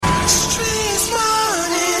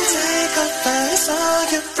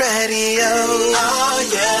your radio. Oh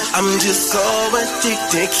yeah, I'm just so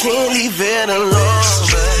addicted, can't leave it alone.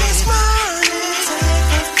 This morning,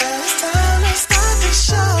 take the first time to start the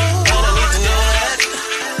show. And I need to know that.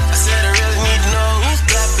 I said I really need to know who's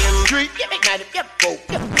clapping.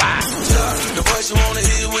 The voice you wanna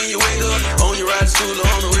hear when you wake up, on your ride to school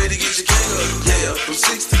or on the way to get your cake up. Yeah, from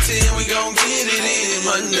 6 to 10 we gon' get it in.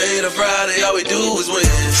 Monday to Friday, all we do is win.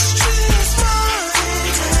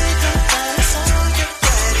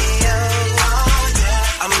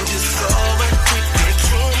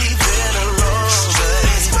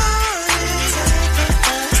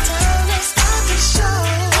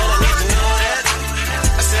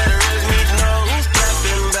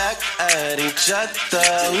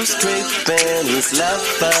 Who's creeping, who's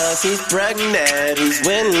lovers, who's pregnant, who's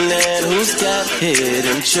winning, who's got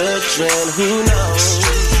hidden children, who knows?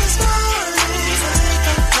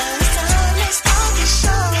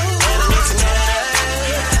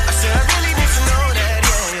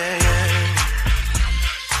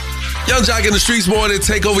 Young Jock in the Streets morning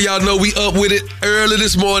takeover. Y'all know we up with it early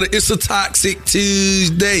this morning. It's a Toxic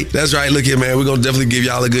Tuesday. That's right. Look here, man. We're going to definitely give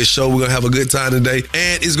y'all a good show. We're going to have a good time today.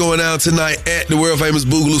 And it's going down tonight at the world famous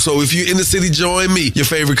Boogaloo. So if you're in the city, join me, your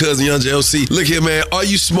favorite cousin, Young JLC. Look here, man. Are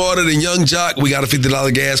you smarter than Young Jock? We got a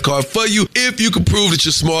 $50 gas card for you if you can prove that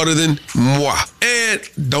you're smarter than moi. And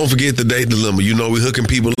don't forget the date dilemma. You know we're hooking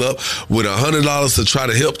people up with $100 to try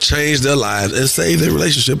to help change their lives and save their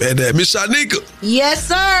relationship at that. Miss Shanika. Yes,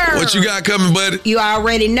 sir. What you got coming, buddy? You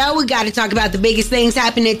already know we got to talk about the biggest things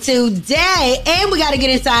happening today, and we got to get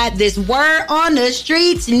inside this word on the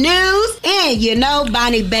streets news. And you know,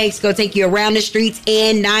 Bonnie Banks gonna take you around the streets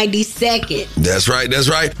in 90 seconds. That's right.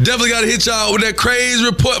 Definitely got to hit y'all with that crazy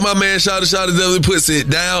report, my man. Shout out, definitely puts it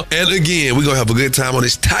down. And again, we're gonna have a good time on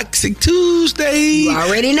this Toxic Tuesday. You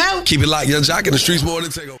already know. Keep it locked. Young Jock in the Streets morning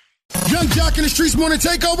takeover. Young Jock in the Streets morning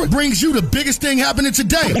takeover brings you the biggest thing happening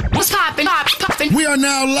today. What's poppin'? We are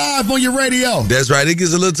now live on your radio. That's right. It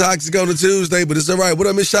gets a little toxic on a Tuesday, but it's all right. What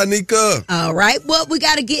up, Miss Shanika? All right. Well, we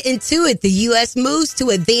got to get into it. The U.S. moves to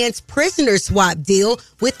advance prisoner swap deal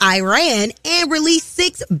with Iran and release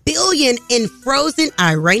 $6 billion in frozen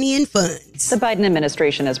Iranian funds. The Biden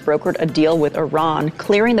administration has brokered a deal with Iran,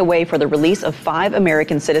 clearing the way for the release of 5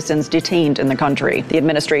 American citizens detained in the country. The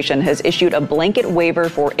administration has issued a blanket waiver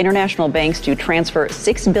for international banks to transfer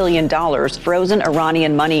 $6 billion frozen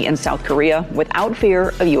Iranian money in South Korea without fear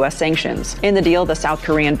of U.S. sanctions. In the deal, the South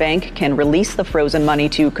Korean bank can release the frozen money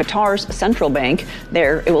to Qatar's central bank.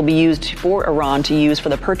 There, it will be used for Iran to use for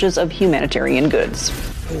the purchase of humanitarian goods.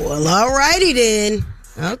 Well, all righty then.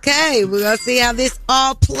 Okay, we're going to see how this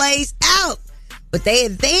all plays out. But they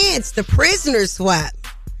advanced the prisoner swap.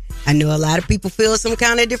 I know a lot of people feel some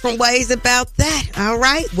kind of different ways about that. All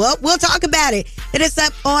right, well, we'll talk about it. Hit us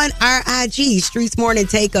up on our IG, Streets Morning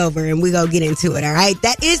Takeover, and we're going to get into it, all right?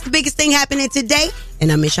 That is the biggest thing happening today,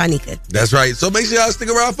 and I'm Miss Shanika. That's right. So make sure y'all stick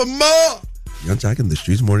around for more. Young Jock in the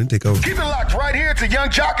Streets Morning Takeover. Keep it locked right here to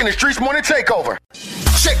Young Jock in the Streets morning takeover.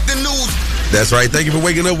 Check the news. That's right. Thank you for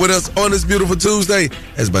waking up with us on this beautiful Tuesday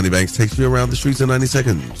as Bonnie Banks takes you around the streets in 90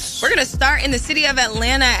 seconds. We're going to start in the city of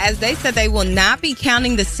Atlanta as they said they will not be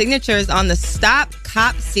counting the signatures on the Stop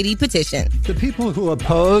Cop City petition. The people who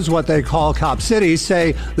oppose what they call Cop City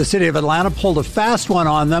say the city of Atlanta pulled a fast one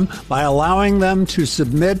on them by allowing them to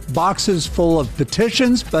submit boxes full of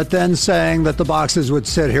petitions, but then saying that the boxes would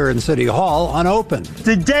sit here in City Hall unopened.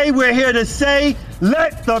 Today we're here to say,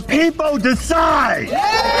 let the people decide.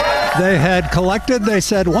 They had collected, they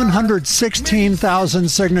said, 116,000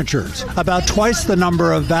 signatures, about twice the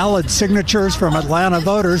number of valid signatures from Atlanta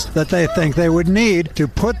voters that they think they would need to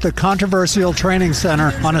put the controversial training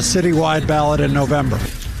center on a citywide ballot in November.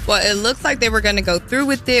 Well, it looks like they were going to go through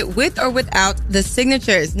with it, with or without the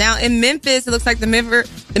signatures. Now, in Memphis, it looks like the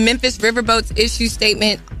Memphis Riverboats issue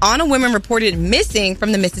statement on a woman reported missing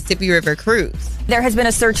from the Mississippi River cruise. There has been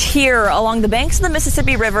a search here along the banks of the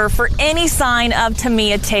Mississippi River for any sign of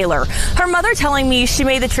Tamia Taylor. Her mother telling me she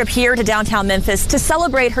made the trip here to downtown Memphis to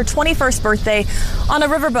celebrate her 21st birthday on a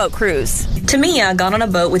riverboat cruise. Tamia got on a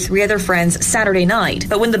boat with 3 other friends Saturday night,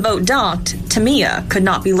 but when the boat docked, Tamia could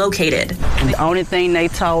not be located. The only thing they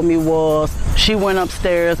told me was she went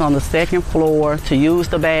upstairs on the 2nd floor to use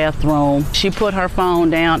the bathroom. She put her phone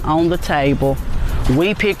down on the table.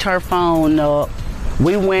 We picked her phone up.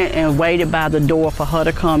 We went and waited by the door for her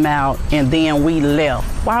to come out, and then we left.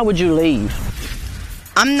 Why would you leave?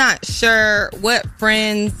 I'm not sure what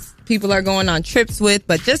friends people are going on trips with,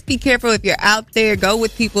 but just be careful if you're out there. Go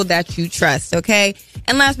with people that you trust, okay?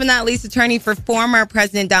 And last but not least, attorney for former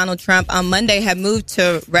President Donald Trump on Monday had moved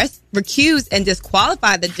to recuse and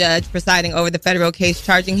disqualify the judge presiding over the federal case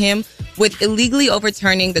charging him with illegally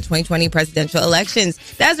overturning the 2020 presidential elections.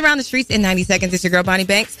 That's Around the Streets in 90 seconds. It's your girl, Bonnie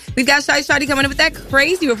Banks. We've got Shawty coming up with that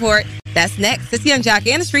crazy report. That's next. It's Young Jock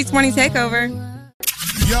and the Streets Morning Takeover.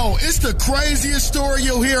 Yo, it's the craziest story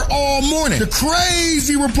you'll hear all morning. The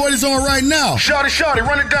crazy report is on right now. Shawty,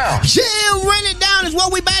 run it down. Yeah, run it down is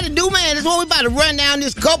what we about to do, man. It's what we about to run down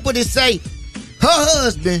this couple that say her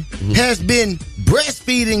husband has been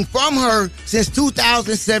breastfeeding from her since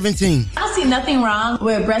 2017. I don't see nothing wrong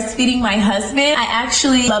with breastfeeding my husband. I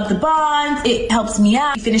actually love the bond. It helps me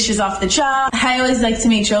out. He finishes off the job. I always like to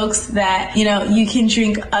make jokes that, you can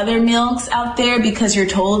drink other milks out there because you're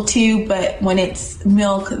told to, but when it's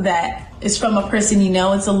milk that is from a person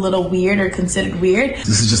it's a little weird or considered weird.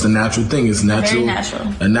 This is just a natural thing. It's natural. Very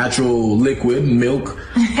natural. A natural liquid, milk,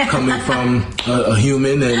 coming from a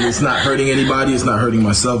human, and it's not hurting anybody. It's not hurting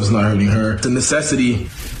myself. It's not hurting her. It's a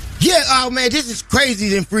necessity. Yeah, oh man, this is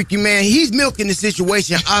crazy and freaky, man. He's milking the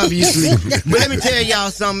situation, obviously. But let me tell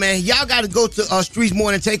y'all something, man. Y'all got to go to Streets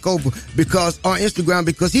Morning Takeover on Instagram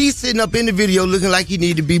because he's sitting up in the video looking like he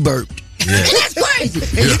need to be burped. Yeah. And that's crazy.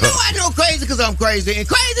 And you know I know crazy because I'm crazy. And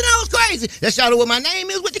crazy knows crazy. That's y'all know what my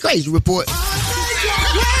name is with the Crazy Report. Now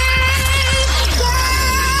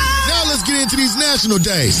let's get into these national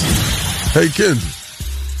days. Hey, Kendra.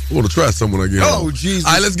 I want to try someone again. Oh, Jesus.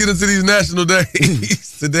 All right, let's get into these national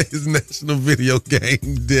days. Today is National Video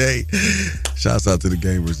Game Day. Shouts out to the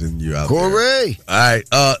gamers in you out there. Corey. All right,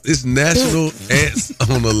 it's National Ants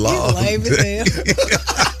on the Lawn Day.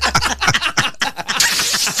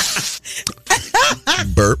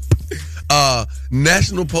 Burp.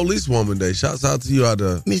 National Policewoman Day. Shouts out to you out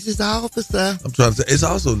there. Mrs. Officer. I'm trying to say, it's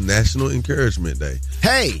also National Encouragement Day.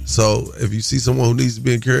 Hey. So if you see someone who needs to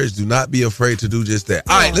be encouraged, do not be afraid to do just that.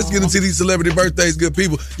 All right, let's get into these celebrity birthdays, good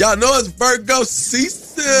people. Y'all know it's Virgo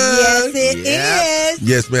season. Yes, it is.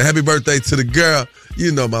 Yes, man. Happy birthday to the girl.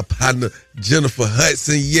 You know my partner, Jennifer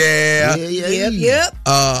Hudson. Yeah. Yep.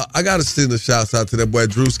 I got to send a shout out to that boy,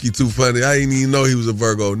 Drewski Too Funny. I didn't even know he was a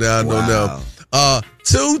Virgo. Now I know now.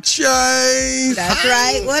 2 Chainz. That's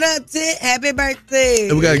right. What up, Tit? Happy birthday.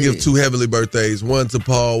 And we got to give 2 heavenly birthdays. One to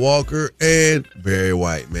Paul Walker and Barry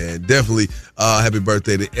White, man. Definitely happy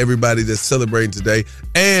birthday to everybody that's celebrating today.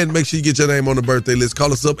 And make sure you get your name on the birthday list.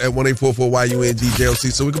 Call us up at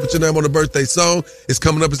 1-844-YUNGJLC so we can put your name on the birthday song. It's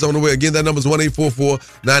coming up. It's on the way. Again, that number is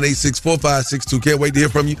 1-844-986-4562. Can't wait to hear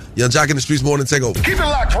from you. Young Jock in the Streets Morning Takeover. Keep it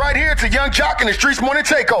locked right here to Young Jock in the Streets Morning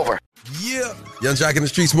Takeover. Yeah. Young Jock in the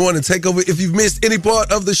Streets Morning Takeover. If you've missed any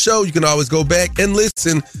part of the show, you can always go back and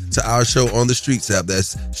listen to our show on the Streets app.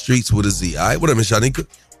 That's Streets with a Z. All right, what up, Miss Shanika?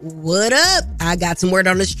 What up? I got some word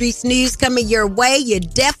on the streets news coming your way. You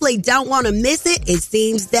definitely don't want to miss it. It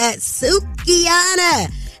seems that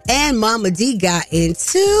Sukihana and Mama D got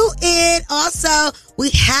into it. Also, we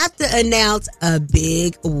have to announce a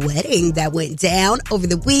big wedding that went down over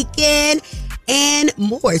the weekend and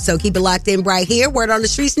more. So keep it locked in right here. Word on the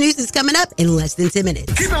Streets news is coming up in less than 10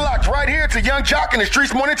 minutes. Keep it locked right here to Young Jock in the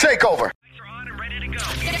Streets Morning Takeover.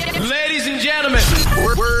 Ladies and gentlemen,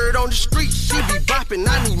 word on the street, she be bopping,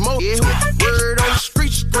 I need more. Yeah. Word on the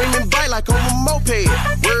street, screaming bite like on a moped.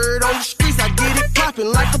 Word on the streets, I get it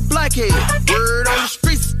popping like a blackhead. Word on the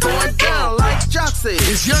streets, going down like Jock said.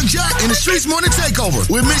 It's Young Jock in the Streets Morning Takeover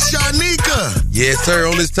with Miss Shanika. Yes, sir,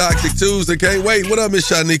 on this Toxic Tuesday. Can't wait. What up, Miss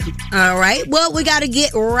Shanika? All right. Well, we got to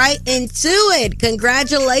get right into it.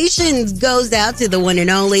 Congratulations goes out to the one and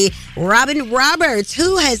only Robin Roberts,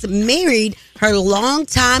 who has married her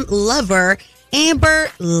longtime lover, Amber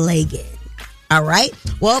Lagan. All right.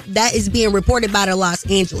 Well, that is being reported by the Los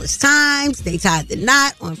Angeles Times. They tied the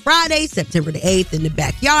knot on Friday, September the 8th, in the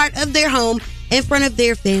backyard of their home in front of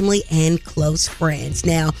their family and close friends.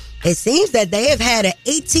 Now, it seems that they have had an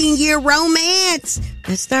 18-year romance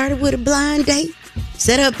that started with a blind date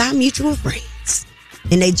set up by mutual friends.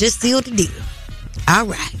 And they just sealed the deal. All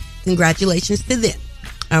right. Congratulations to them.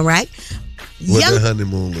 All right. What the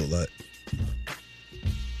honeymoon look like?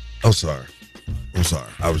 I'm sorry. I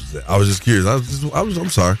was just curious. I'm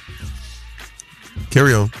sorry.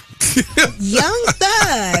 Carry on. Young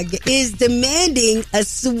Thug is demanding a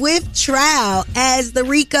swift trial as the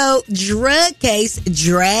RICO drug case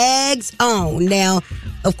drags on. Now,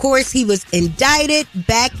 of course, he was indicted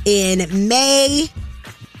back in May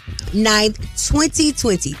 9th,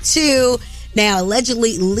 2022. Now,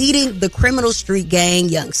 allegedly leading the criminal street gang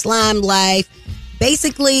Young Slime Life.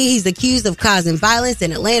 Basically, he's accused of causing violence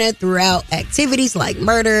in Atlanta throughout activities like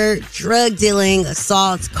murder, drug dealing,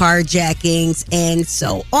 assaults, carjackings, and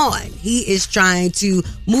so on. He is trying to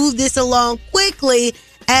move this along quickly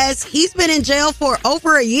as he's been in jail for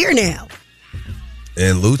over a year now.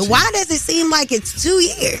 And Lucci. Why does it seem like it's 2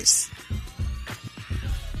 years?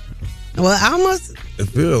 Well, almost It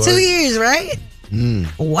feels 2 like years, right?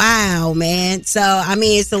 Wow, man. So, I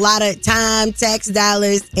mean, it's a lot of time, tax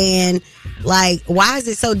dollars, and like, why is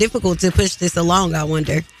it so difficult to push this along, I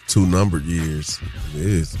wonder? 2 numbered years. It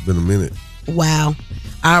is. It's been a minute. Wow.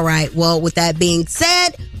 All right. Well, with that being said,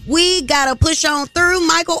 we got to push on through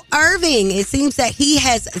Michael Irving. It seems that he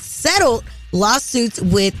has settled lawsuits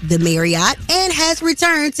with the Marriott and has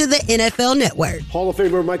returned to the NFL Network. Hall of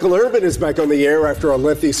Famer Michael Irvin is back on the air after a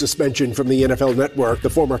lengthy suspension from the NFL Network. The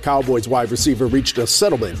former Cowboys wide receiver reached a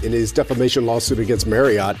settlement in his defamation lawsuit against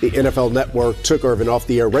Marriott. The NFL Network took Irvin off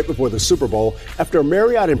the air right before the Super Bowl after a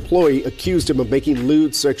Marriott employee accused him of making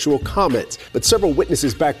lewd sexual comments. But several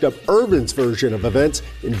witnesses backed up Irvin's version of events,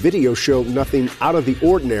 and video showed nothing out of the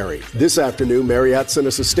ordinary. This afternoon, Marriott sent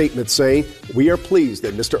us a statement saying, "We are pleased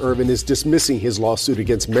that Mr. Irvin is dismissing his lawsuit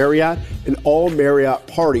against Marriott and all Marriott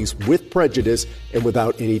parties with prejudice and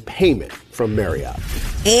without any payment from Marriott."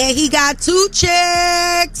 And he got 2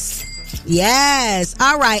 checks. Yes.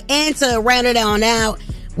 All right. And to round it on out,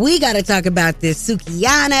 we got to talk about this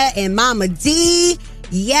Sukihana and Mama D.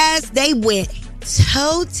 Yes, they went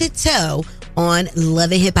toe to toe on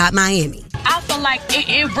Love and Hip Hop Miami. I feel like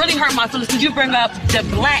it really hurt my feelings because you bring up the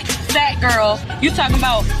black fat girl. You talking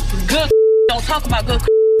about good don't talk about good.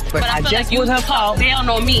 But I feel like you talk down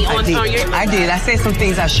on me on your. I did. I said some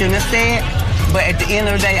things I shouldn't have said, but at the end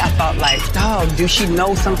of the day, I thought like, dog, do she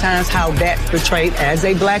know sometimes how that's portrayed as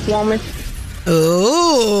a black woman?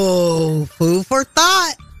 Ooh, food for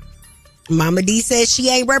thought. Mama D says she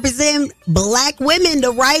ain't representing black women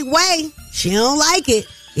the right way. She don't like it.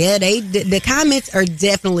 Yeah, the comments are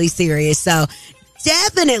definitely serious. So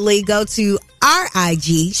definitely go to our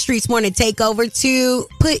IG, Streets Morning Takeover, to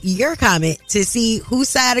put your comment to see whose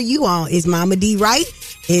side are you on. Is Mama D right?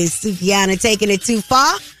 Is Sukihana taking it too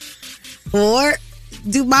far? Or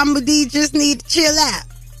do Mama D just need to chill out?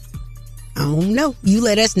 I don't know. You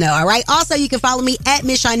let us know, all right? Also, you can follow me at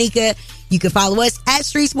Miss Shanika. You can follow us at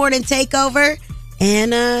Streets Morning Takeover.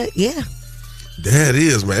 And, yeah. That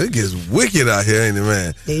is, man. It gets wicked out here, ain't it,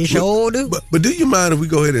 man? It sure do. But do you mind if we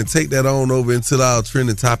go ahead and take that on over into our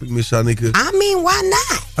trending topic, Miss Shanika? I mean, why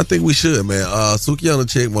not? I think we should, man. Sukihana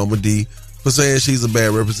checked Mama D for saying she's a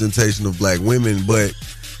bad representation of black women, but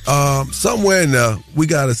somewhere in there, we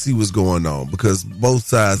got to see what's going on because both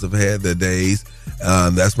sides have had their days.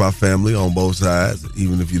 That's my family on both sides.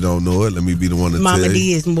 Even if you don't know it, let me be the one to Mama tell you.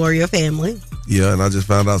 D is more your family. Yeah, and I just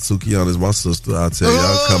found out Sukihana is my sister. I'll tell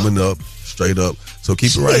y'all coming up. Straight up. So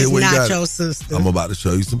keep it right here where you got your it. Sister. I'm about to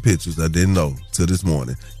show you some pictures I didn't know till this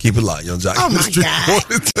morning. Keep it locked, Young Jock. Oh my God.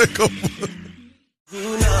 Take over.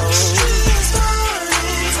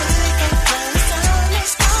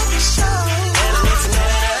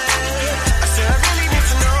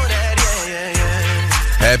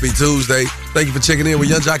 Happy Tuesday. Thank you for checking in with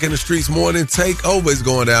Young Jock in the Streets Morning Takeover. Is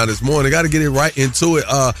going down this morning. Got to get it right into it.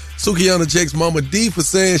 Sukihana checks Mama D for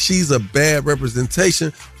saying she's a bad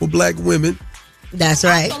representation for black women. That's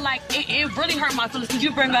right. I feel like it really hurt my feelings because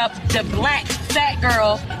you bring up the black fat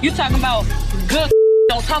girl. You talking about good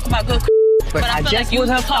don't talk about good. But I feel like you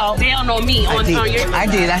talk down on me on your. I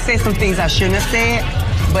did. I said some things I shouldn't have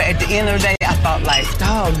said, but at the end of the day, I thought like,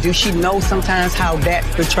 dog, do she know sometimes how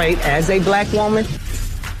that's portrayed as a black woman?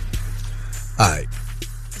 All right.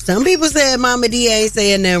 Some people said Mama D ain't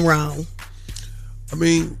saying nothing wrong. I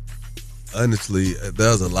mean, honestly,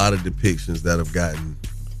 there's a lot of depictions that have gotten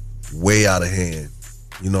way out of hand.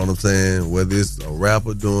 You know what I'm saying? Whether it's a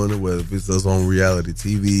rapper doing it, whether it's us on reality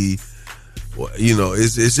TV, you know,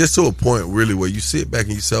 it's just to a point really where you sit back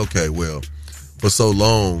and you say, okay, well, for so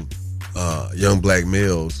long, young black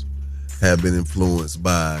males have been influenced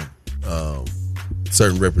by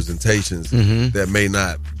certain representations that may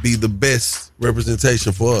not be the best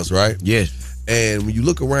representation for us, right? Yes. And when you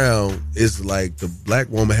look around, it's like the black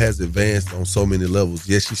woman has advanced on so many levels.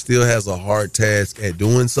 Yes, she still has a hard task at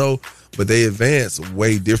doing so, but they advance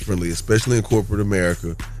way differently, especially in corporate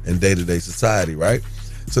America and day-to-day society, right?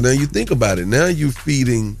 So now you think about it. Now you're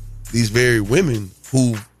feeding these very women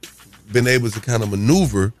who've been able to kind of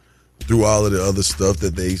maneuver through all of the other stuff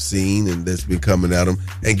that they've seen and that's been coming at them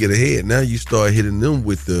and get ahead. Now you start hitting them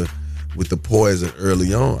with the poison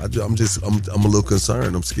early on. I'm a little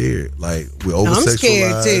concerned. I'm scared. Like we're over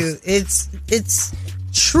sexualized. I'm scared too. It's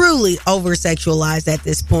truly over sexualized at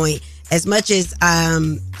this point. As much as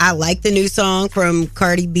I like the new song from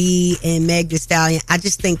Cardi B and Meg Thee Stallion, I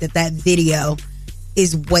just think that video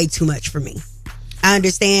is way too much for me. I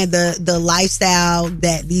understand the lifestyle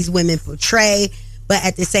that these women portray, but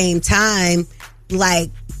at the same time, like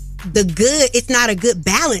it's not a good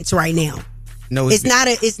balance right now. No, it's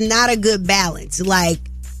not a good balance. Like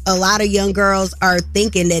a lot of young girls are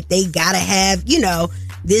thinking that they gotta have,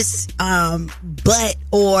 this butt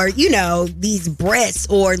or, these breasts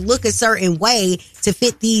or look a certain way to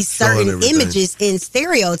fit these certain images and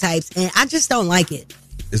stereotypes. And I just don't like it.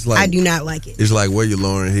 It's like, I do not like it. It's like where your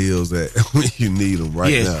Lauryn Hills at when you need them now.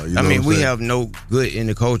 You know I mean, we have no good in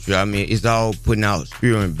the culture. I mean, it's all putting out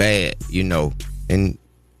spewing bad, and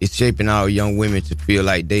it's shaping our young women to feel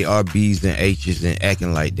like they are B's and H's and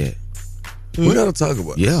acting like that. We got to talk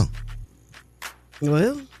about it. Yeah.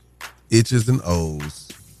 Well, H's and O's.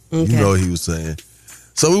 Okay. You know what he was saying.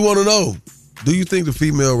 So we want to know, do you think the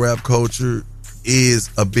female rap culture is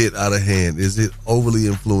a bit out of hand? Is it overly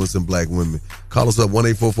influencing black women? Call us up,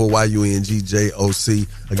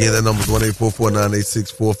 1-844-YUNGJOC. Again, that number is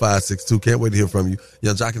 1-844-986-4562. Can't wait to hear from you.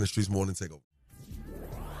 Young Jock in the Streets Morning Takeover.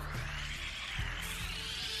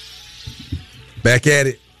 Back at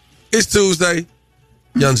it. It's Tuesday.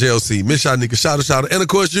 Young JOC, Miss Shanika, shout out. And of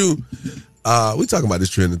course we talking about this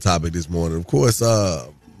trending topic this morning. Of course,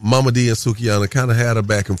 Mama D and Sukihana kind of had a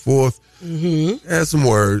back and forth. Had some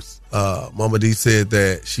words. Mama D said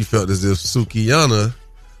that she felt as if Sukihana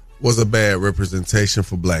was a bad representation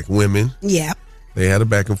for black women. Yeah. They had a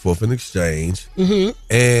back and forth in exchange.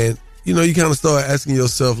 And, you kind of start asking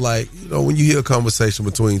yourself, like, when you hear a conversation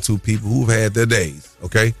between two people who've had their days,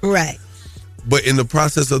 okay? Right. But in the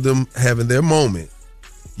process of them having their moment,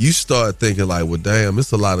 you start thinking like, well, damn,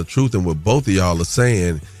 it's a lot of truth in what both of y'all are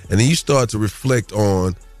saying. And then you start to reflect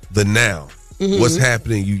on the now. What's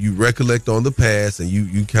happening. You recollect on the past and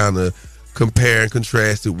you kind of compare and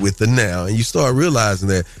contrast it with the now. And you start realizing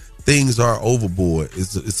that things are overboard.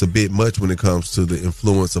 It's a bit much when it comes to the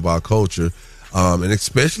influence of our culture. And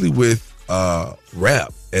especially with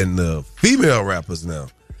rap and the female rappers now.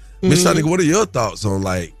 Miss Shanika, what are your thoughts on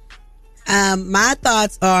my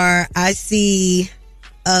thoughts are, I see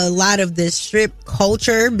a lot of the strip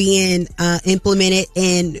culture being implemented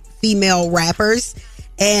in female rappers.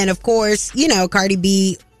 And of course, Cardi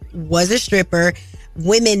B was a stripper.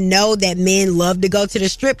 Women know that men love to go to the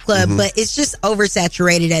strip club, but it's just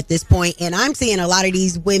oversaturated at this point. And I'm seeing a lot of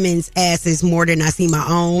these women's asses more than I see my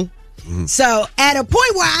own. So at a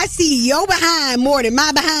point where I see your behind more than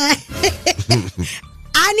my behind,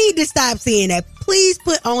 I need to stop seeing that. Please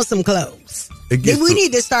put on some clothes. We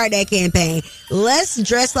need to start that campaign. Let's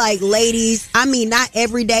dress like ladies. I mean, not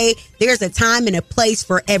every day. There's a time and a place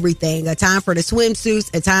for everything. A time for the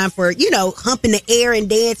swimsuits, a time for, humping the air and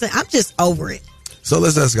dancing. I'm just over it. So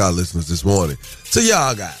let's ask our listeners this morning. To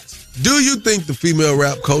y'all guys, do you think the female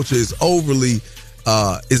rap culture is overly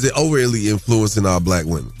influencing our black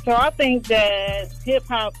women? So I think that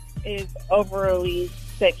hip-hop is overly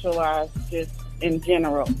sexualized just in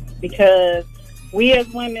general, because we as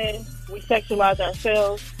women, we sexualize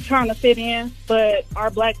ourselves trying to fit in, but our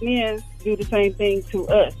black men do the same thing to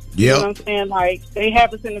us. You know what I'm saying? Like, they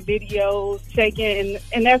have us in the videos shaking,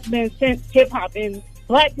 and that's been since hip-hop, and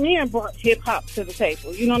black men brought hip-hop to the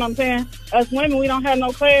table. You know what I'm saying? Us women, we don't have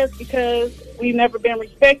no class because we've never been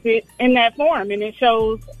respected in that form, and it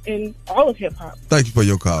shows in all of hip-hop. Thank you for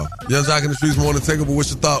your call. Young Jock in the Streets Morning Takeover,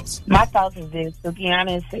 what's your thoughts? My thoughts is this.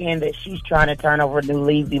 Sukihana is saying that she's trying to turn over a new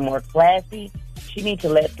leaf, be more classy. She needs to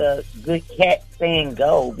let the good cat saying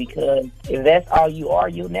go, because if that's all you are,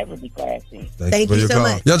 you'll never be classy. Thank you so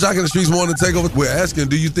much. Young Jock in the Streets Morning Takeover. We're asking,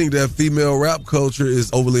 do you think that female rap culture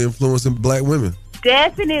is overly influencing black women?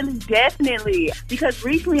 Definitely. Because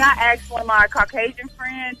recently I asked one of my Caucasian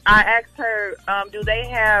friends, I asked her, do they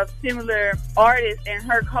have similar artists in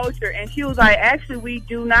her culture? And she was like, actually, we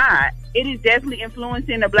do not. It is definitely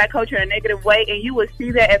influencing the black culture in a negative way, and you will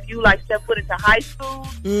see that if you step foot into high school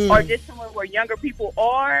or just somewhere where younger people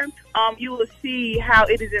are. You will see how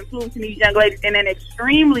it is influencing these young ladies in an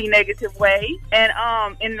extremely negative way, and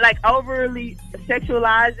overly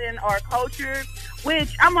sexualizing our culture.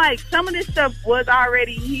 Which I'm like, some of this stuff was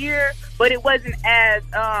already here, but it wasn't as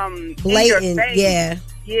blatant. In your face.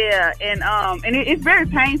 Yeah, and it's very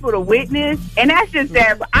painful to witness, and that's just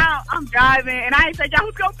that. But I'm driving, and I ain't said y'all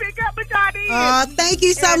was gonna pick up, but y'all did. Oh, thank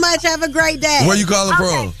you so much. Have a great day. Where you calling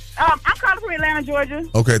from? I'm calling from Atlanta, Georgia.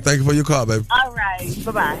 Okay, thank you for your call, baby. All right,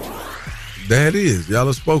 bye-bye. There it is. Y'all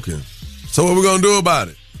have spoken. So what we gonna do about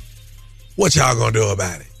it? What y'all gonna do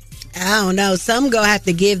about it? I don't know. Some gonna have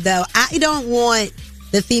to give, though. I don't want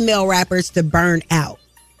the female rappers to burn out.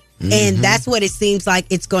 And that's what it seems like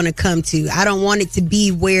it's going to come to. I don't want it to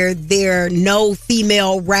be where there are no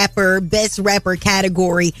female rapper, best rapper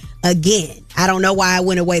category again. I don't know why I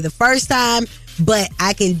went away the first time, but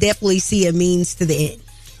I can definitely see a means to the end.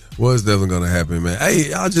 Well, it's definitely going to happen, man.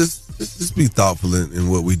 Hey, y'all just Just be thoughtful in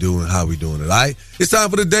what we do and how we doing it, all right? It's time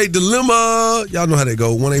for the Date Dilemma. Y'all know how they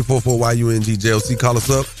go. 1-844-YUNG-JLC. Call us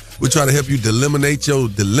up. We'll try to help you eliminate your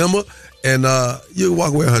dilemma, and you'll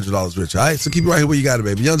walk away $100 rich, all right? So keep it right here where you got it,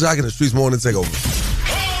 baby. Young Jock in the Streets Morning Takeover.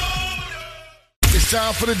 It's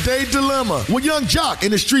time for the Day Dilemma with Young Jock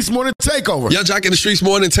in the Streets Morning Takeover. Young Jock in the Streets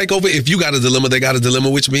Morning Takeover. If you got a dilemma, they got a dilemma,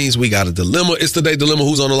 which means we got a dilemma. It's the Day Dilemma.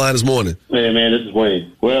 Who's on the line this morning? Hey, man, this is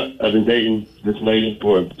Wayne. Well, I've been dating this lady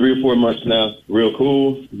for 3 or 4 months now. Real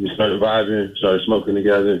cool. We started vibing, started smoking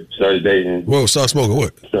together, started dating. Whoa, start smoking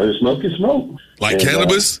what? Started smoking smoke. Like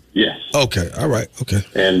cannabis? Yes. Okay, all right, okay.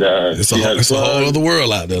 And it's a whole other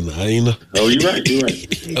world out there now. I ain't know. Oh, you're right, you're right.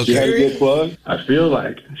 Okay. She had a good plug. I feel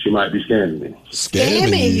like she might be scamming me.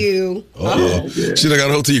 Scamming you? Oh. Yeah. She done got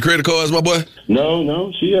a hold to your credit cards, my boy?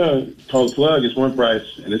 No. She told plug it's one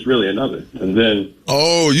price and it's really another. And then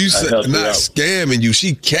you said not scamming you.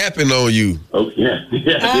 She capping on you. Oh, yeah.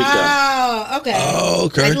 Oh, okay. Oh,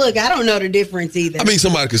 okay. Like, look, I don't know the difference either. I mean,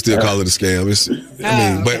 somebody could still call it a scam.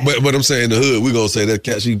 But I'm saying the hood, we're going to say that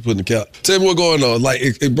cat, she putting the cap. Tell me what's going on. Like,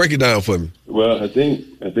 break it down for me. Well, I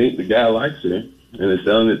think the guy likes her and is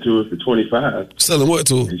selling it to her for $25. Selling what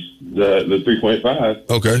to her? The 3.5.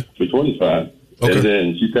 Okay. For $25. Okay. And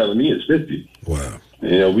then she's telling me it's $50. Wow.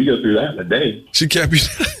 And, we go through that in a day. She cap you.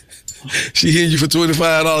 She hitting you for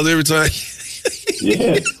 $25 every time.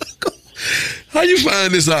 Yeah. How you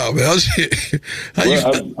find this out, man?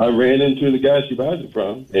 I ran into the guy she buys it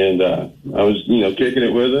from, and I was, kicking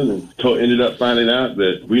it with him, and ended up finding out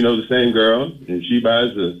that we know the same girl, and she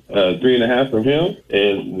buys the 3.5 from him,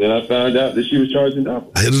 and then I found out that she was charging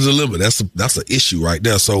double. I hit the limit. That's an issue right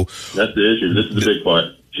there. So that's the issue. This is the big part.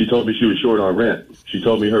 She told me she was short on rent. She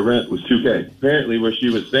told me her rent was $2,000. Apparently, where she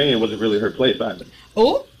was staying wasn't really her place either.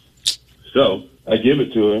 Oh. So I give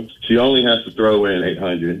it to her. She only has to throw in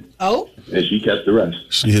 $800. Oh. And she kept the rest.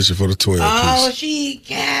 She hits you for the 12 Oh, piece. she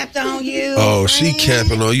capped on you. Oh, she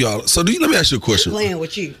capping on y'all. So let me ask you a question. Playing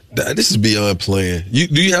with you. This is beyond playing.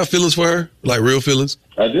 Do you have feelings for her? Like real feelings?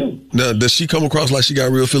 I do. Now, does she come across like she got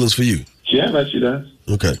real feelings for you? She acts like she does.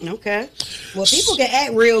 Okay. Well, people can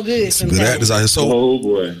act real good sometimes. Good actors out here. So, oh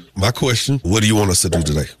boy. My question: what do you want us to do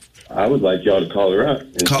today? I would like y'all to call her up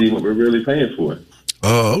and see what we're really paying for.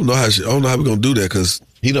 I don't know how we're gonna do that because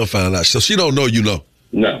he don't find out. So she don't know you know.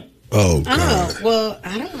 No. Oh, God. Oh, well,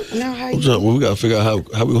 I don't know how you... Well, we got to figure out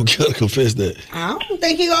how we going to get her to confess that. I don't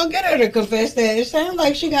think you going to get her to confess that. It sounds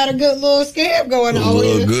like she got a good little scam going on. A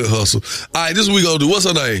little good hustle. All right, this is what we going to do. What's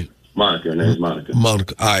her name? Monica. Her name's Monica.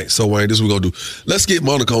 Monica. All right, so Wayne, this is what we're going to do. Let's get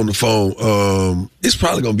Monica on the phone. It's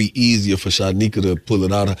probably going to be easier for Shanika to pull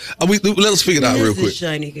it out. Let us figure it out real quick.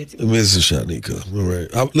 Mrs. Shanika.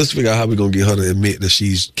 All right. Let's figure out how we're going to get her to admit that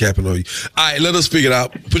she's capping on you. All right, let us figure it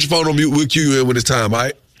out. Put your phone on mute. We'll cue you in when it's time, all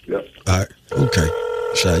right? Yep. All right. Okay.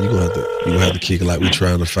 Shy, you're gonna have to kick it like we're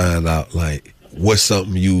trying to find out like what's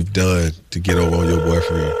something you've done to get over on your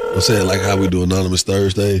boyfriend. I'm saying like how we do Anonymous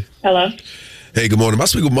Thursday. Hello. Hey, good morning. Am I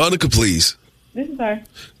speaking with Monica, please? This is her.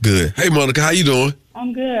 Good. Hey, Monica, how you doing?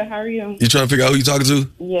 I'm good. How are you? You trying to figure out who you talking to?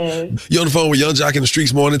 Yes. You on the phone with Young Jock in the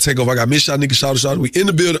Streets Morning Takeover. I got Miss Shanika Shawty. We in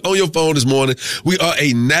the building on your phone this morning. We are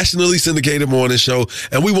a nationally syndicated morning show,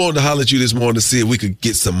 and we wanted to holler at you this morning to see if we could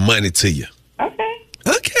get some money to you.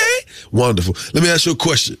 Okay. Wonderful. Let me ask you a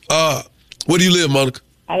question. Where do you live, Monica?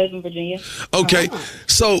 I live in Virginia. Okay.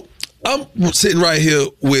 So I'm sitting right here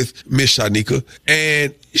with Miss Shanika,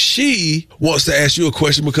 and she wants to ask you a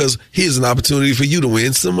question because here's an opportunity for you to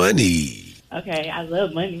win some money. Okay. I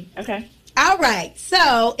love money. Okay. All right.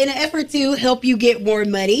 So in an effort to help you get more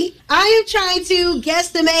money, I am trying to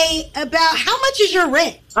guesstimate about how much is your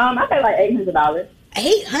rent? I pay like $800.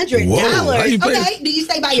 $800? Whoa, how you pay? Okay. Do you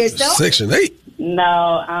stay by yourself? Section 8.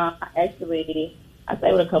 No, actually, I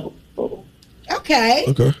stay with a couple people. Okay.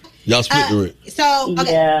 Y'all split the rent. So,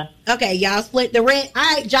 okay. Yeah. Okay, y'all split the rent. All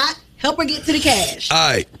right, Jock, help her get to the cash.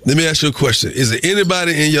 All right, let me ask you a question. Is there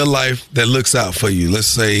anybody in your life that looks out for you? Let's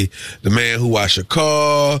say the man who wash your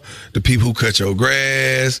car, the people who cut your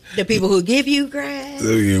grass. The people who give you grass.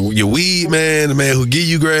 Your weed man, the man who give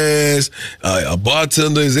you grass, a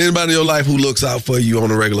bartender. Is there anybody in your life who looks out for you on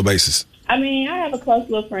a regular basis? I mean, I have a close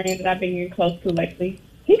little friend that I've been getting close to lately.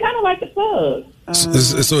 He kind of like the plug. So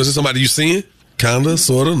is it somebody you seeing? Kinda,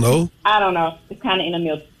 sorta, no? I don't know. It's kind of in the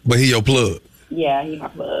middle. But he your plug? Yeah, he my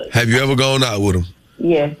plug. Have you ever gone out with him?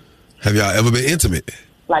 Yes. Have y'all ever been intimate?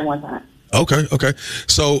 Like one time. Okay.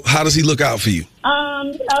 So how does he look out for you?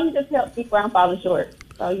 He just helps me where I'm falling short.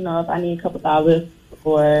 So, if I need a couple dollars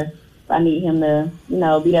or if I need him to,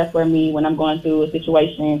 be there for me when I'm going through a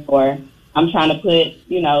situation or I'm trying to put,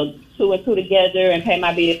 2 and 2 together and pay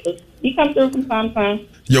my bills. He comes through from time to time.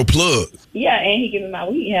 Your plug. Yeah, and he gives me my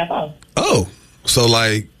weed half off. Oh, so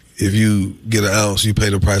like if you get an ounce, you pay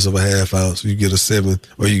the price of a half ounce. You get a 7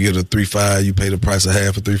 or you get a 3.5, you pay the price of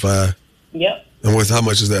half a 3.5. Yep. And how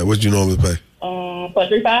much is that? What do you normally pay? For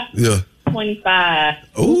 3.5? Yeah. 25.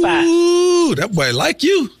 Ooh, that boy like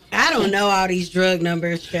you. I don't know all these drug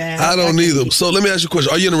numbers, child. I don't either. So let me ask you a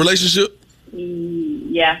question. Are you in a relationship?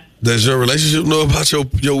 Yeah. Does your relationship know about your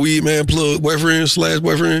weed man plug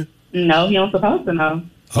boyfriend/boyfriend? No, he don't supposed to know.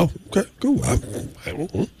 Oh, okay, cool.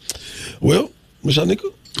 Well, Miss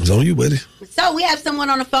Shanika, it's on you, buddy. So we have someone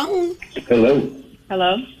on the phone. Hello.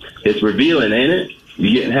 Hello? It's revealing, ain't it?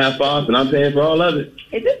 You getting half off and I'm paying for all of it.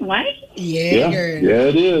 Is this Wayne? Yeah. Yeah,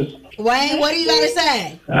 it is. Wayne, what do you got to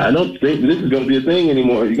say? I don't think this is going to be a thing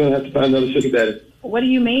anymore. You're going to have to find another sugar daddy. What do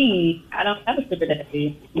you mean? I don't have a sugar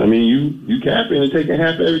daddy. I mean, you capping and taking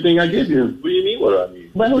half of everything I give you. What do you mean what I mean?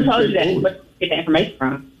 But who told you that? Where did you get the information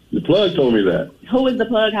from? The plug told me that. Who is the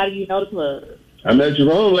plug? How do you know the plug? I met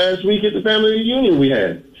Jerome last week at the family reunion we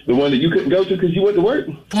had. The one that you couldn't go to because you went to work.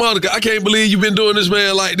 Monica, I can't believe you've been doing this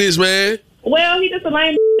man like this, man. Well, he just a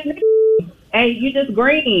lame and you just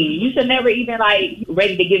green. You should never even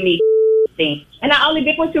ready to give me thing. And I only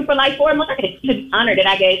been with you for 4 months. You should be honored that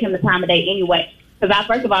I gave him the time of day anyway. Because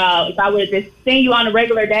first of all, if I would have just seen you on a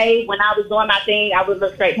regular day when I was doing my thing, I would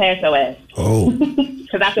look straight past your ass. Oh.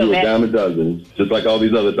 Because I feel you a bad. dime a dozen, just like all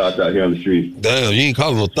these other thoughts out here on the street. Damn, you ain't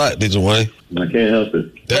calling no thought, did you, Wayne? I can't help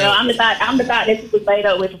it. Well, I'm the thought that you was laid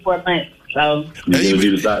up with for 4 months. So you gonna be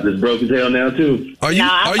the thought that's broke as hell now too.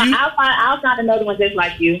 I'll find another one just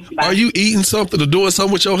like you. Are you eating something or doing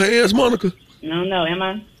something with your hands, Monica? No, am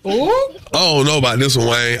I? Ooh. I don't know about this one,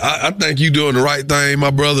 Wayne. I think you doing the right thing,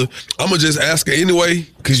 my brother. I'm going to just ask her anyway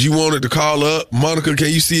because you wanted to call up. Monica, can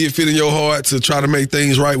you see it fit in your heart to try to make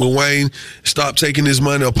things right with Wayne? Stop taking his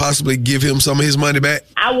money or possibly give him some of his money back?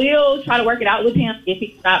 I will try to work it out with him if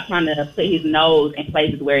he stops trying to put his nose in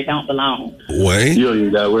places where it don't belong. Wayne? You don't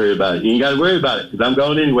even got to worry about it. You ain't got to worry about it because I'm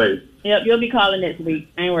going anyway. Yep, you'll be calling next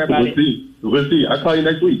week. I ain't worried about it. We'll see. I'll call you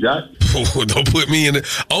next week, Josh. Don't put me in it.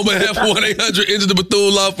 On behalf of 1-800 Enter the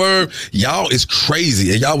Bethune Law Firm, y'all is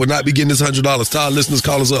crazy, and y'all would not be getting this $100. Tell our listeners,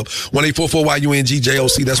 call us up.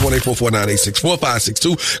 1-844-YUNGJOC. That's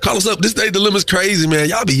 1-844-986-4562. Call us up. This day dilemma's crazy, man.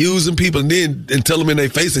 Y'all be using people and tell them in their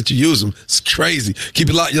face that you use them. It's crazy. Keep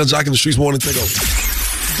it locked. Young Jock in the Streets Morning Takeover.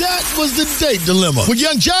 That was the date dilemma with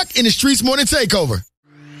Young Jock in the Streets Morning Takeover.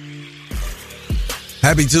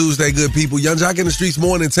 Happy Tuesday, good people. Young Jock in the Streets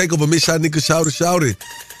Morning Takeover. Miss Shanika Shout It.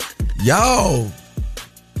 Y'all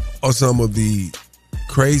are some of the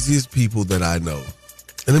craziest people that I know.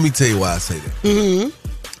 And let me tell you why I say that. Mm-hmm.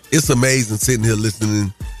 It's amazing sitting here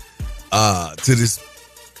listening to this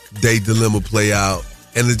day dilemma play out.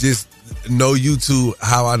 And to just know you two,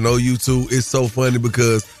 how I know you two, it's so funny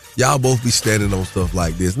because y'all both be standing on stuff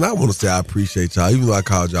like this. And I want to say I appreciate y'all, even though I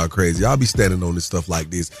called y'all crazy. Y'all be standing on this stuff like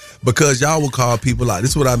this because y'all will call people out. This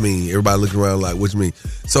is what I mean. Everybody looking around like, what you mean?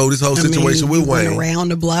 So this whole situation with Wayne. Around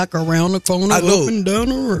the block, around the corner, up and down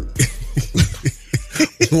the road.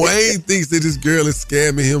 Wayne thinks that this girl is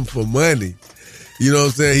scamming him for money. You know what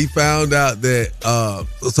I'm saying? He found out that,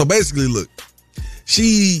 so basically, look,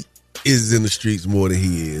 she is in the streets more than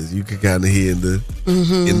he is. You can kind of hear in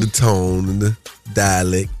the tone and the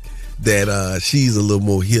dialect that she's a little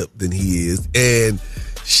more hip than he is, and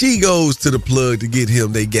she goes to the plug to get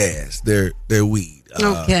him their gas, their weed.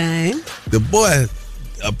 Okay. The boy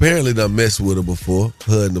apparently done messed with her before,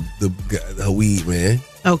 her and her weed man.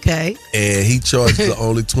 Okay. And he charges her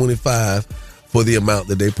only $25 for the amount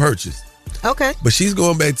that they purchased. Okay. But she's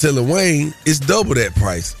going back telling Wayne it's double that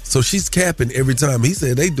price. So she's capping every time. He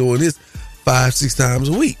said they doing this 5-6 times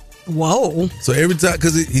a week. Whoa. So every time,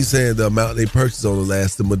 because he's saying the amount they purchase only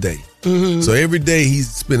lasts them a day. Mm-hmm. So every day he's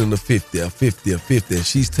spending a 50, and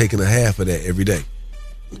she's taking a half of that every day.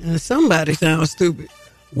 Somebody sounds stupid.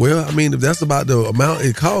 Well, I mean, if that's about the amount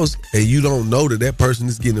it costs and you don't know that person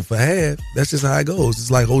is getting it for half, that's just how it goes. It's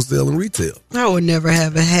like wholesale and retail. I would never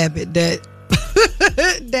have a habit that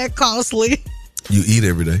that costly. You eat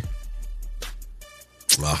every day.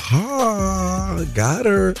 Aha, got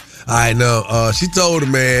her. I know. She told the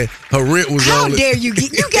man her rent was How only. dare you?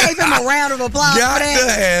 You gave him a round of applause Got for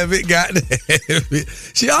that. to have it.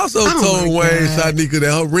 She also told Wayne Shanika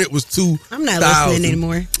that her rent was $2,000. I'm not listening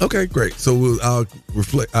anymore. Okay, great. So I'll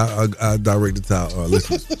reflect. I'll direct it to our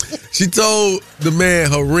listeners. She told the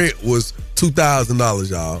man her rent was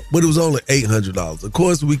 $2,000, y'all, but it was only $800. Of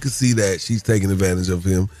course, we could see that she's taking advantage of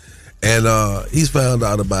him, and he's found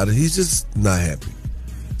out about it. He's just not happy.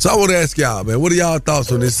 So I want to ask y'all, man, what are y'all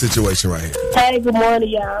thoughts on this situation right here? Hey, good morning,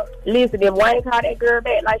 y'all. Listen, if Wayne called that girl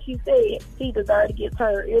back, like she said, she deserved to get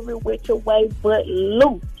turned every which way but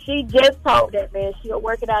loose. She just told that man she'll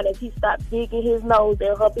work it out if he stops digging his nose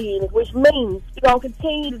in her business, which means he gonna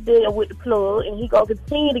continue to deal with the plug, and he gonna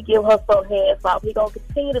continue to give her some hands off. He gonna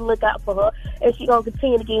continue to look out for her, and she gonna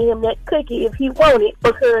continue to give him that cookie if he want it,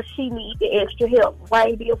 because she need the extra help.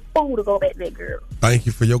 Wayne be a fool to go back to that girl. Thank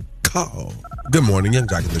you for your call. Good morning, Young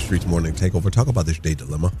Jock in the Streets Morning Takeover. Talk about this date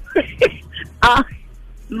dilemma.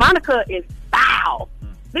 Monica is foul.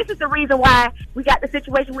 This is the reason why we got the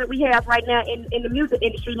situation that we have right now in the music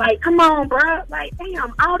industry. Like, come on, bruh. Like,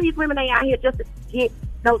 damn, all these women ain't out here just to get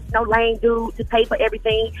no lame dude to pay for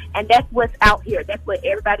everything. And that's what's out here. That's what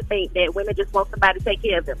everybody thinks, that women just want somebody to take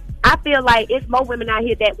care of them. I feel like it's more women out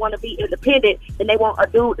here that want to be independent than they want a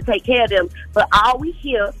dude to take care of them. But all we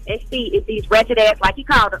hear and see is these wretched ass, like you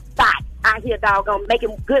called them, thoughts out here, doggone,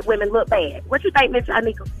 making good women look bad. What you think, Miss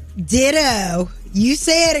Anika? Ditto. You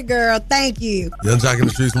said it, girl. Thank you. Young Jock in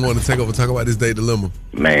the Streets Morning Takeover. Talk about this date dilemma.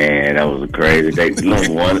 Man, that was a crazy date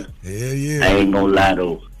dilemma, one. Hell yeah. I ain't gonna lie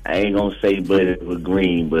though. I ain't gonna say but it was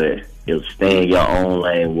green, but if staying your own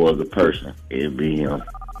lane was a person, it'd be him.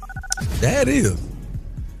 That is.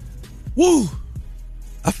 Woo.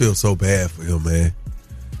 I feel so bad for him, man.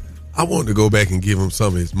 I want to go back and give him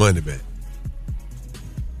some of his money back.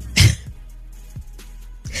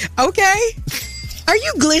 Okay. Are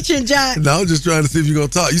you glitching, John? No, I'm just trying to see if you're gonna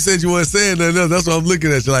talk. You said you weren't saying nothing else. That's why I'm looking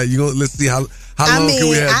at you. Like, let's see how long can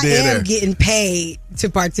we have dead air. I am getting paid to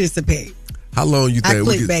participate. How long you think? I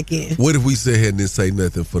click back in. What if we sit here and didn't say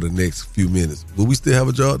nothing for the next few minutes? Will we still have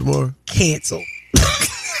a job tomorrow? Cancel.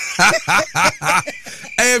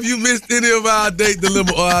 Hey, if you missed any of our date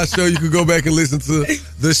dilemma or our show, you can go back and listen to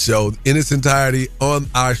the show in its entirety on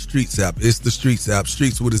our Streets app. It's the Streets app,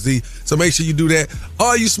 Streets with a Z. So make sure you do that.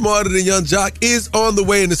 Are You Smarter Than Young Jock is on the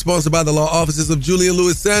way and is sponsored by the law offices of Julian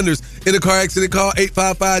Lewis Sanders. In a car accident, call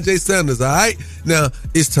 855-J-Sanders, all right? Now,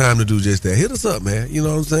 it's time to do just that. Hit us up, man. You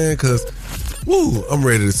know what I'm saying? Because, woo, I'm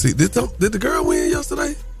ready to see. Did the girl win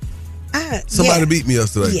yesterday? Somebody beat me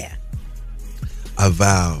yesterday. Yeah. I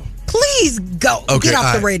vow. Please go. Okay, get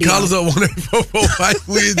off the radio. Call us up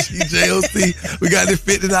 1-844-WIN-GJOC. We got this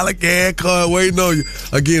 $50 gas card waiting on you.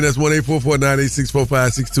 Again, that's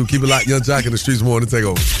 1-844-986-4562. Keep it locked. Young Jock in the Streets Morning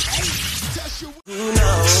Takeover.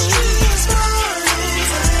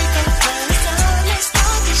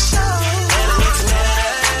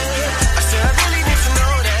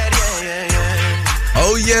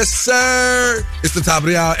 Oh, yes, sir. It's the top of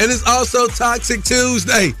the hour. And it's also Toxic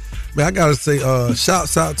Tuesday. Man, I gotta say,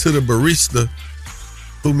 shouts out to the barista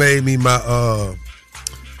who made me my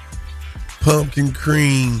pumpkin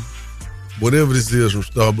cream, whatever this is from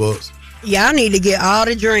Starbucks. Y'all need to get all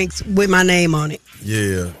the drinks with my name on it.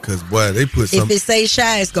 Yeah, because, boy, they put some. If it say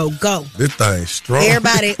Shy, it's go. This thing's strong.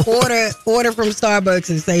 Everybody order from Starbucks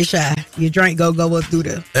and say Shy. Your drink go up through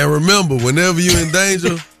there. And remember, whenever you're in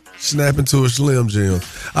danger, snap into a Slim Jim.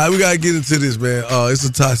 All right, we got to get into this, man. It's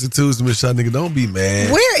a Toxic Tuesday, Miss Shot Nigga. Don't be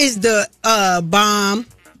mad. Where is the bomb?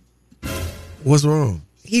 What's wrong?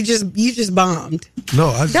 You just bombed. No,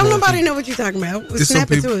 I just don't nobody know what you're talking about.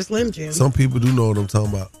 Snap into a Slim Jim. Some people do know what I'm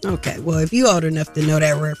talking about. Okay, well, if you old enough to know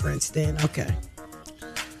that reference, then okay.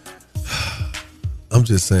 I'm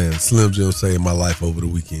just saying, Slim Jim saved my life over the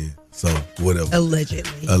weekend. So, whatever.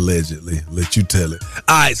 Allegedly. Let you tell it.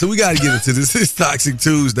 All right, so we got to get into this. It's Toxic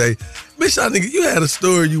Tuesday. Miss Shot Nigga, you had a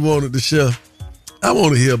story you wanted to share. I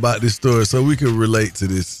want to hear about this story so we can relate to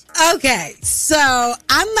this. Okay, so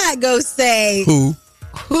I'm not going to say who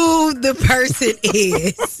the person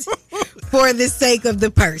is for the sake of the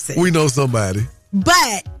person. We know somebody.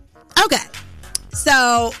 But, okay,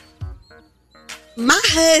 so my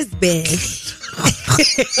husband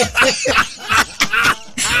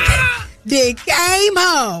then came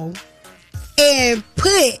home and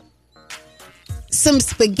put some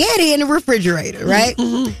spaghetti in the refrigerator, right?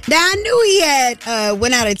 Mm-hmm. Now, I knew he had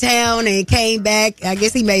went out of town and came back. I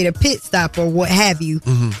guess he made a pit stop or what have you.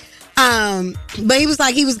 Mm-hmm. But he was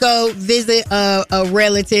like, he was go visit a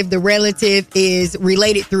relative. The relative is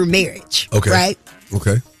related through marriage, right?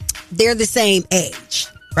 Okay. They're the same age,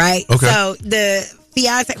 right? Okay. So the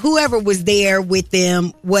fiance, whoever was there with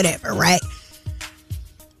them, whatever, right?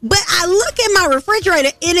 But I look at my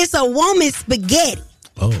refrigerator and it's a woman's spaghetti.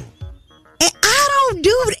 Oh. And I don't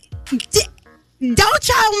do that. Don't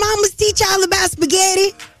y'all mamas teach y'all about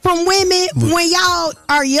spaghetti from women when y'all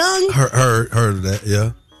are young? Heard of that,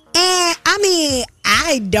 yeah. And I mean,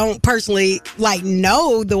 I don't personally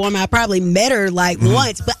know the woman. I probably met her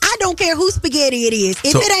once, but I don't care whose spaghetti it is.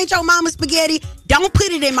 If So- it ain't your mama's spaghetti, don't put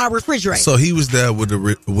it in my refrigerator. So he was there with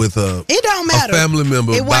It don't matter. a family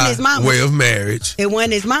member It wasn't by his mama. way of marriage It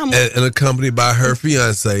wasn't his mama. and accompanied by her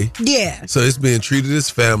fiance. Yeah. So it's being treated as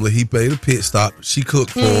family. He paid a pit stop. She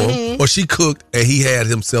cooked for him, or she cooked and he had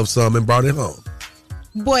himself some and brought it home.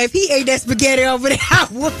 Boy, if he ate that spaghetti over there, I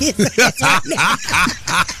would his ass right now.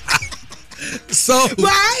 So,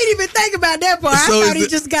 Well, I ain't even think about that part. So I thought is he it-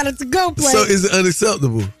 just got a to-go plate. so is it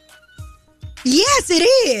unacceptable? Yes, it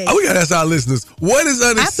is. Oh, we gotta ask our listeners. What is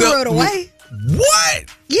I unacceptable? threw it away. What?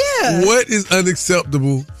 Yeah. What is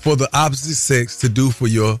unacceptable for the opposite sex to do for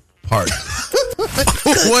your partner?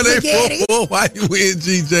 1-844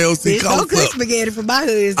 YUNGJOC. There's Call no us good up. spaghetti for my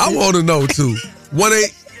husband. I want to know too.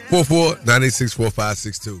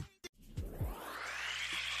 1-844-986-4562.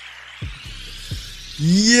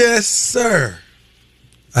 Yes, sir.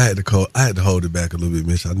 I had to hold it back a little bit,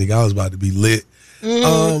 Miss Shanika. I was about to be lit.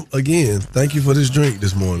 Again, thank you for this drink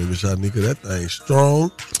this morning, Miss Shanika. That thing's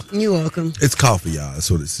strong. You're welcome. It's coffee, y'all. That's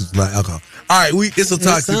what it's not alcohol. All right, it's a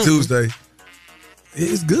Toxic something. Tuesday.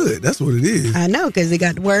 It's good. That's what it is. I know, because it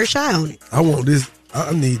got the word shy on it. I want this.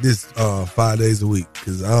 I need this 5 days a week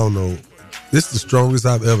because I don't know. This is the strongest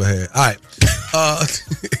I've ever had. All right.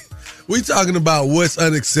 We talking about what's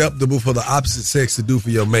unacceptable for the opposite sex to do for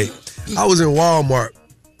your mate. I was in Walmart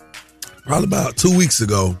probably about 2 weeks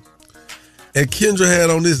ago, and Kendra had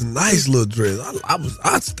on this nice little dress. I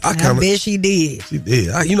bet she did. She did.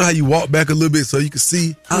 You know how you walk back a little bit so you can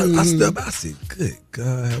see? I stepped out. I said, good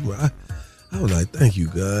God. I was like, thank you,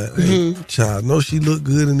 God. Hey, child, know she looked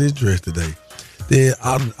good in this dress today. Then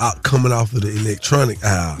out coming off of the electronic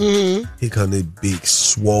aisle, here come this big,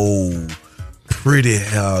 swole, pretty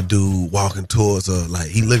hair dude walking towards her. Like,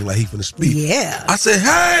 he looking like he finna speak. Yeah. I said,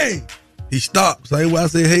 hey! He stopped. Same way I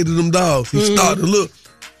said hey to them dogs. He started to look.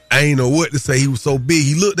 I ain't know what to say. He was so big.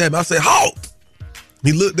 He looked at me. I said, halt!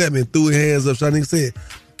 He looked at me and threw his hands up. Shanika said,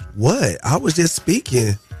 what? I was just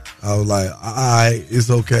speaking. I was like, all right, it's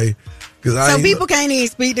okay. So people can't even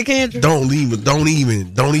speak to Kendra?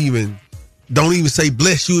 Don't even say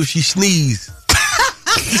bless you if she sneeze.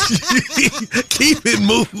 Keep it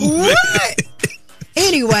moving. What?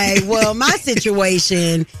 Anyway, well, my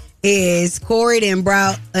situation is Corey then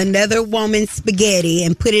brought another woman's spaghetti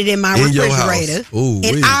and put it in my In your refrigerator. house. Ooh,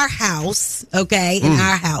 in wee. our house, okay? In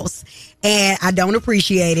our house. And I don't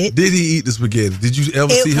appreciate it. Did he eat the spaghetti? Did you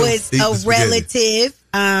ever see It him was eat the a spaghetti?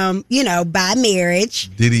 relative, by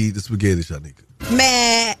marriage. Did he eat the spaghetti, Shanika?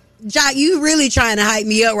 Man, Jock, you really trying to hype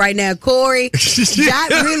me up right now. Corey, Jock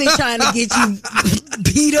really trying to get you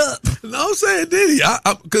beat up. No, I'm saying, did he?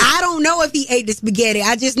 I don't know if he ate the spaghetti.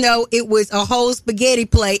 I just know it was a whole spaghetti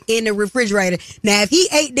plate in the refrigerator. Now, if he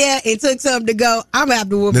ate that and took something to go, I'm going to have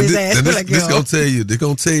to whoop his ass. This gonna tell you. They're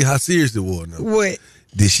gonna tell you how serious it was. Now. What?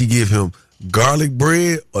 Did she give him garlic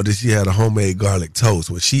bread or did she have a homemade garlic toast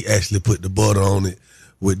where she actually put the butter on it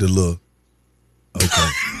with the little? Okay.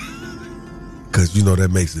 Because you know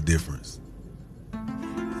that makes a difference.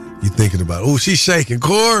 You thinking about, oh, she's shaking.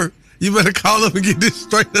 Corey, you better call up and get this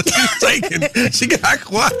straight up. She's shaking. She got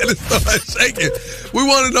quiet and started shaking. We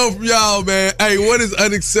want to know from y'all, man. Hey, what is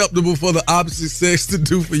unacceptable for the opposite sex to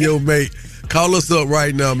do for your mate? Call us up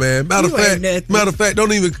right now, man. Matter of fact,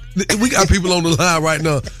 don't even. We got people on the line right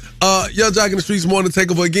now. Young Jock in the Streets morning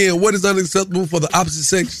takeover again. What is unacceptable for the opposite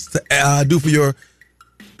sex to do for your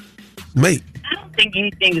mate? I don't think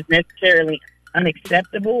anything is necessarily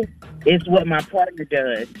unacceptable. It's what my partner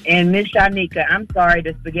does. And Miss Shanika, I'm sorry,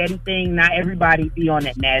 the spaghetti thing, not everybody be on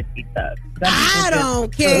that nasty stuff. I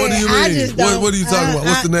don't care. What do you mean? I just don't. What are you talking about?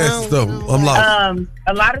 What's the nasty stuff? I'm lost.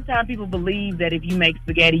 A lot of times people believe that if you make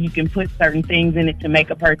spaghetti, you can put certain things in it to make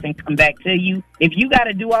a person come back to you. If you got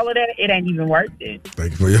to do all of that, it ain't even worth it.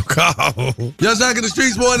 Thank you for your call. Young Jock in the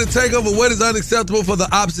Streets morning takeover. What is unacceptable for the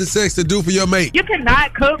opposite sex to do for your mate? You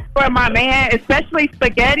cannot cook for my man, especially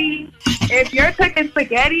spaghetti. If you're cooking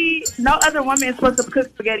spaghetti, no other woman is supposed to cook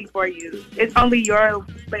spaghetti for you. It's only your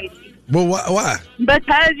lady. Well, why?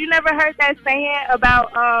 Because you never heard that saying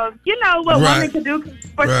about, what women can do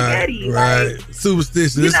for spaghetti. Right.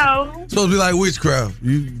 Superstitious. You It's supposed to be like witchcraft.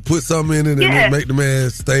 You put something in it and then make the man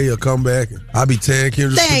stay or come back. I be tearing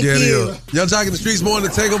Kendra's spaghetti up. Young Jock in the Streets morning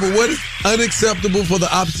takeover. What is unacceptable for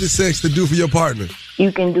the opposite sex to do for your partner?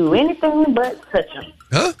 You can do anything but touch him.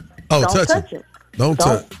 Huh? Oh, Don't touch him. him. Don't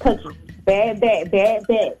touch. Touch him. Bad.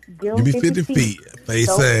 Give me 50 feet. Face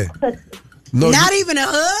ass. Touch him. No, Not even a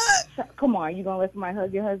hug? Come on, you gonna let somebody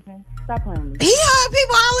hug your husband? Stop playing with me. He hug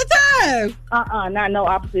people all the time. Not no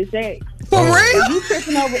opposite sex. For real?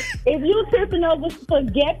 If you tripping over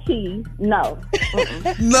spaghetti, no.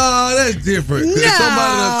 No, that's different. If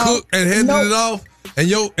somebody done cooked and handed it off, And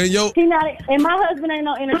yo. He not, and my husband ain't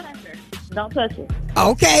no entertainer. Don't touch it.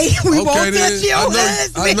 Okay, we won't then. touch your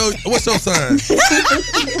husband. I know. What's your sign?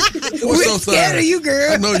 We're scared of you,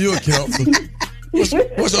 girl. I know you're a Cancer. What's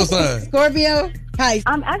your sign? Scorpio. Hi.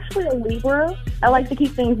 I'm actually a Libra. I like to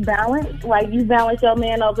keep things balanced. Like you balance your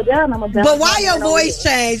man over there, and I'm a balance. But why your voice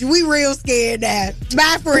changed? We real scared now.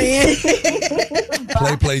 Bye, friend.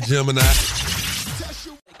 Play, Gemini.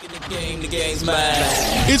 The game's mine.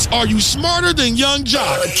 It's Are You Smarter Than Young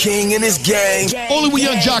Jock? A king in his gang. Only with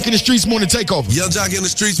Young Jock in the Streets Morning Takeover. Young Jock in the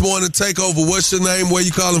Streets Morning Takeover. What's your name? Where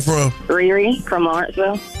you calling from? Riri from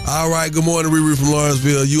Lawrenceville. All right, good morning, Riri from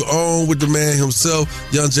Lawrenceville. You on with the man himself,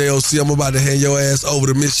 Young JOC. I'm about to hand your ass over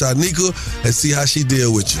to Miss Shanika and see how she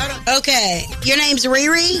deal with you. Okay, your name's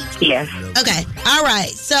Riri? Yes. Okay, all right.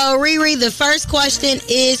 So, Riri, the first question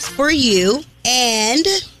is for you. And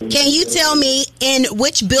can you tell me in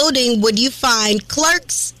which building would you find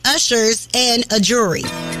clerks, ushers, and a jury?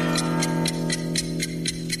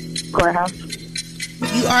 Courthouse.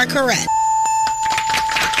 You are correct.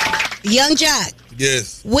 Young Jock.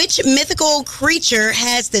 Yes. Which mythical creature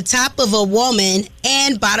has the top of a woman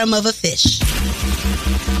and bottom of a fish?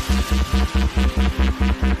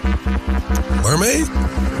 Mermaid?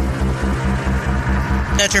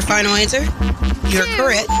 That's your final answer? You're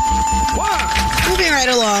correct. Moving right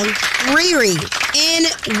along. Riri, in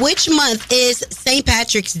which month is St.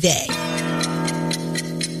 Patrick's Day?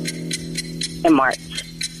 In March.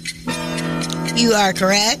 You are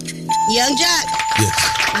correct. Young Jock. Yes.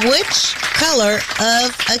 Which color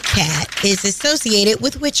of a cat is associated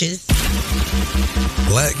with witches?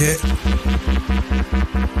 Black cat.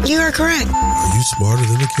 You are correct. Are you smarter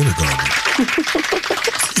than a kindergarten?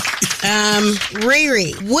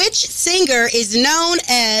 Riri, which singer is known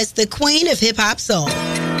as the queen of hip hop soul?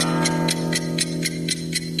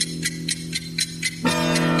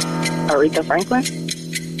 Aretha Franklin.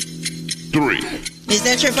 3. Is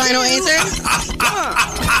that your final answer?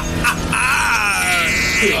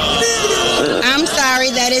 I'm sorry,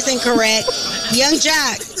 that isn't correct. Young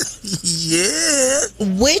Jock. Yeah.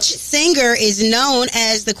 Which singer is known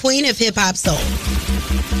as the queen of hip hop soul?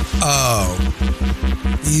 Oh.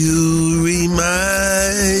 You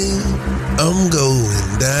remind I'm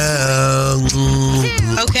going down.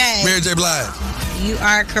 Okay. Mary J. Blige. You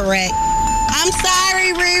are correct. I'm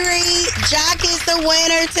sorry, Riri. Jock is the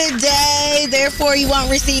winner today. Therefore, you won't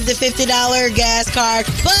receive the $50 gas card.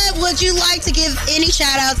 But would you like to give any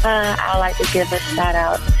shout outs? I'd like to give a shout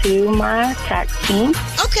out to my tax team.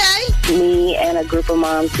 Okay. Me and a group of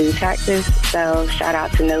moms do taxes. So shout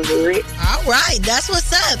out to Novuri. All right. That's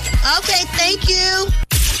what's up. Okay. Thank you.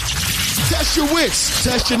 Test your wits.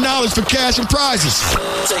 Test your knowledge for cash and prizes.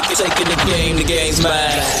 Taking the game's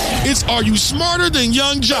mine. It's Are You Smarter Than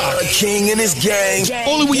Young Jock? A king in his gang.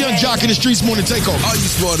 Only with Young Jock in the Streets Morning Takeover. Are You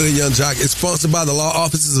Smarter Than Young Jock? It's sponsored by the law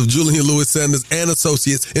offices of Julian Lewis Sanders and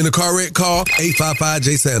Associates. In a car wreck, call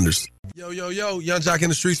 855-J-Sanders. Yo, Young Jock in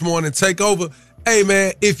the Streets Morning Takeover. Hey,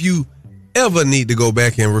 man, if you ever need to go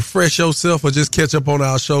back and refresh yourself or just catch up on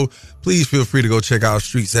our show, please feel free to go check out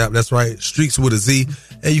Streets app. That's right, Streets with a Z.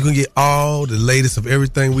 And you can get all the latest of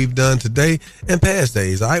everything we've done today and past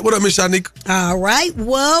days. All right, what up, Miss Shanika? All right,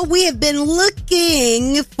 well, we have been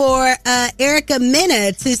looking for Erica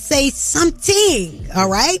Mena to say something, all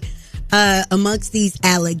right, amongst these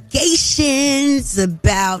allegations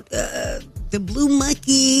about the Blue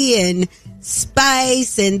Monkey and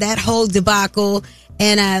Spice and that whole debacle.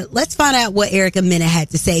 And let's find out what Erica Mena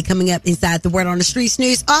had to say coming up inside the Word on the Streets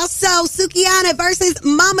news. Also, Sukihana versus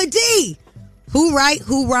Mama D. Who right,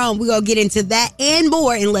 who wrong? We're going to get into that and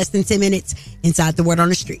more in less than 10 minutes inside the Word on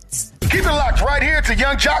the Streets. Keep it locked right here to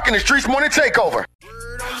Young Jock in the Streets Morning Takeover.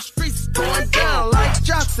 Word on the streets going down like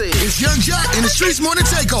Jock said. It's Young Jock in the Streets Morning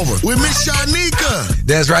Takeover with Miss Shanika.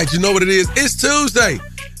 That's right. You know what it is. It's Tuesday.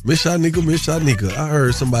 Miss Shanika. I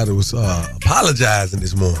heard somebody was apologizing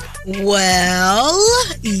this morning. Well,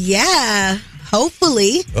 yeah,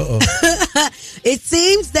 hopefully. It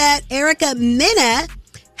seems that Erica Mena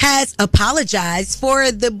has apologized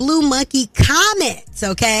for the Blue Monkey comments,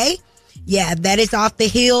 okay? Yeah, that is off the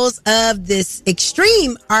heels of this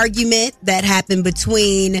extreme argument that happened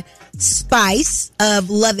between Spice of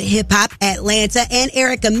Love and Hip Hop Atlanta and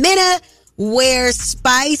Erica Mena, where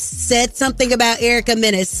Spice said something about Erica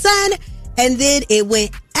Mena's son, and then it went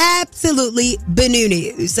absolutely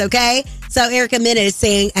bananas, okay? So Erica Mena is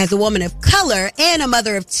saying, as a woman of color and a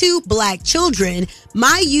mother of 2 black children,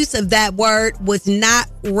 my use of that word was not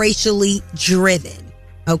racially driven,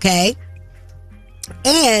 okay?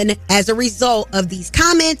 And as a result of these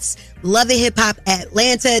comments, Love and Hip Hop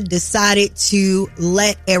Atlanta decided to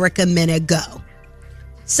let Erica Mena go.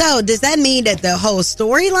 So does that mean that the whole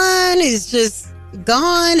storyline is just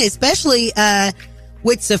gone, especially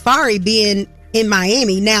with Safari being in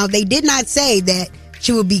Miami? Now, they did not say that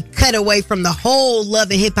she would be cut away from the whole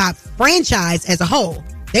Love and Hip Hop franchise as a whole.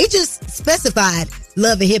 They just specified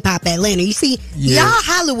Love and Hip Hop Atlanta. You see, y'all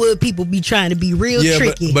Hollywood people be trying to be real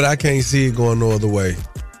tricky. But I can't see it going no other way.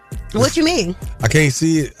 What you mean? I can't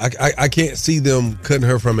see it. I can't see them cutting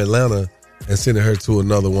her from Atlanta and sending her to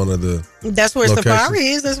another one of the That's where locations. Safari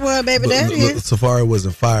is. That's where Baby Daddy is. Safari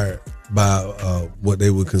wasn't fired by what they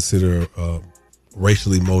would consider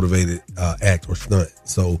racially motivated act or stunt.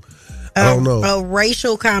 So I don't know. A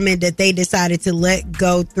racial comment that they decided to let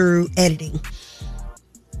go through editing.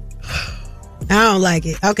 I don't like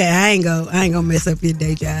it. Okay, I ain't gonna mess up your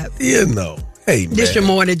day job. You know. Hey, man. This your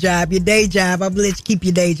morning job, your day job. I'm gonna let you keep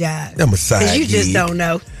your day job. I'm a side Because you just gig. don't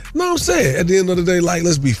know. No, I'm saying, at the end of the day, like,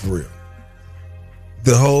 let's be for real.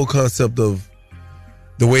 The whole concept of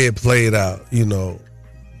the way it played out, you know,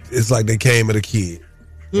 it's like they came at a kid,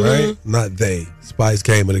 right? Not they. Spice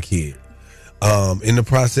came at a kid. In the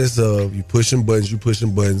process of you pushing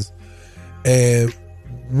buttons. And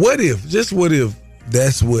what if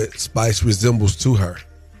that's what Spice resembles to her?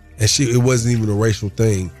 And it wasn't even a racial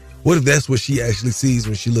thing. What if that's what she actually sees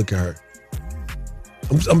when she look at her?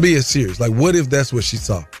 I'm being serious. Like, what if that's what she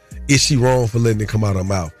saw? Is she wrong for letting it come out of her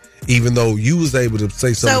mouth? Even though you was able to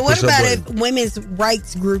say something. So what about if women's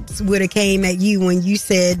rights groups would have came at you when you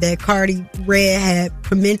said that Cardi Red had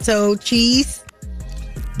pimento cheese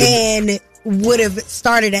and would have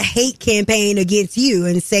started a hate campaign against you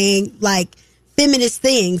and saying like feminist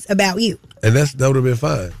things about you? And that would have been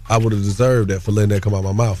fine. I would have deserved that for letting that come out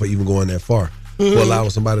of my mouth, for even going that far. For allowing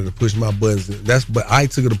somebody to push my buttons. But I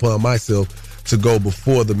took it upon myself to go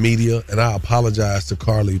before the media, and I apologized to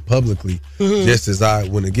Carly publicly, just as I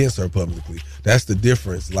went against her publicly. That's the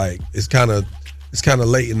difference. Like, it's kind of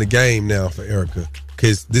late in the game now for Erica,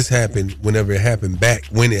 because this happened whenever it happened,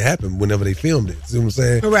 whenever they filmed it. See what I'm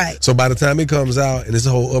saying? Right. So by the time it comes out and it's a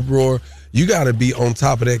whole uproar, you got to be on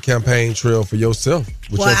top of that campaign trail for yourself.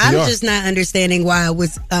 With Well, your PR. I'm just not understanding why it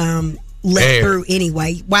was let Aired. through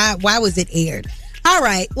anyway. Why was it aired? All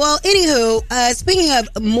right. Well, anywho, speaking of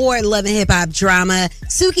more Love and Hip Hop drama,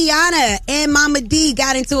 Sukihana and Mama D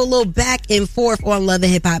got into a little back and forth on Love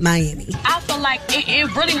and Hip Hop Miami. I feel like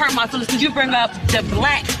it really hurt my feelings because you bring up the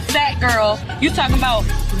black fat girl. You talking about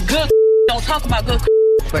good don't talk about good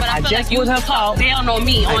but I feel like you talk down on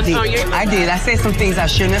me on your I did. I said some things I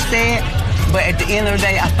shouldn't have said, but at the end of the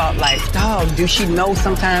day, I thought like, dog, do she know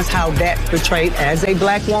sometimes how that's portrayed as a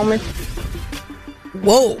black woman?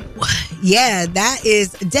 Whoa. Yeah, that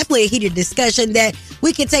is definitely a heated discussion that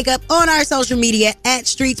we can take up on our social media at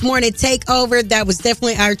Streets Morning Takeover. That was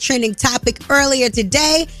definitely our trending topic earlier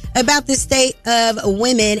today about the state of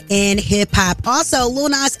women in hip hop. Also, Lil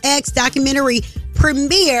Nas X documentary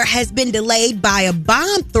premiere has been delayed by a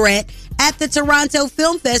bomb threat at the Toronto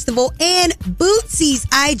Film Festival, and Bootsy's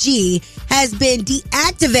IG has been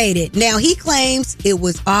deactivated. Now, he claims it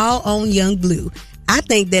was all on Young Blue. I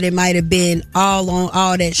think that it might have been all on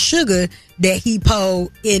all that sugar that he poured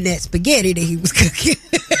in that spaghetti that he was cooking.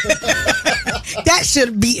 That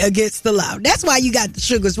should be against the law. That's why you got the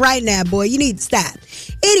sugars right now, boy. You need to stop.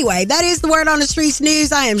 Anyway, that is the Word on the Streets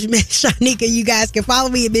news. I am Miss Shanika. You guys can follow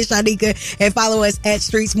me at Miss Shanika and follow us at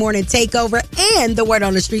Streets Morning Takeover. And the Word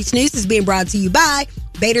on the Streets news is being brought to you by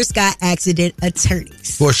Bader Scott Accident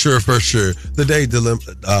Attorneys. For sure. The day the Love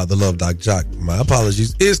Doc Jock, my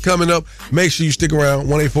apologies, is coming up. Make sure you stick around.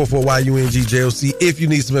 1-844-YUNG-JOC if you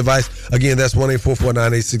need some advice. Again, that's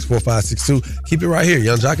 1-844-986-4562. Keep it right here.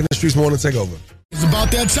 Young Jock in the Streets Morning Takeover. It's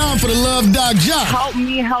about that time for the Love Doc Jock. Help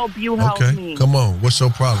me, help you, help me. Come on. What's your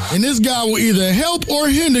problem? And this guy will either help or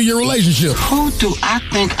hinder your relationship. Who do I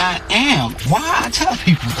think I am? Why I tell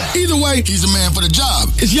people that? Either way, he's a man for the job.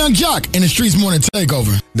 It's Young Jock in the Streets Morning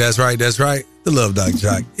Takeover. That's right. The Love Doc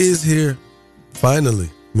Jock is here. Finally,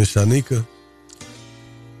 Miss Shanika.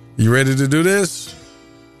 You ready to do this?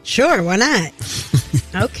 Sure, why not?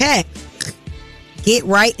 Okay. Get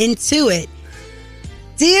right into it.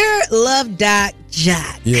 Dear Love Doc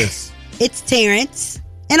Jock. Yes. It's Terrence,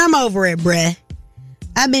 and I'm over it, bruh.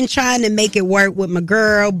 I've been trying to make it work with my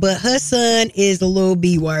girl, but her son is a little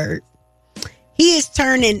B-word. He is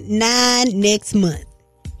turning 9 next month.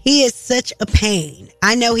 He is such a pain.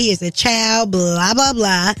 I know he is a child, blah, blah,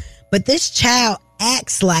 blah, but this child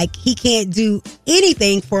acts like he can't do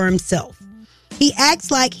anything for himself. He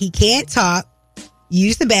acts like he can't talk,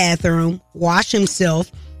 use the bathroom, wash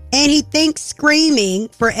himself, and he thinks screaming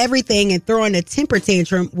for everything and throwing a temper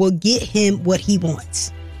tantrum will get him what he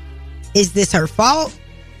wants. Is this her fault?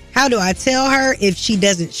 How do I tell her if she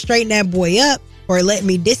doesn't straighten that boy up or let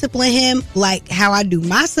me discipline him like how I do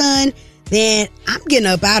my son, then I'm getting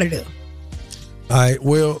up out of there. All right,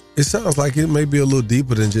 well, it sounds like it may be a little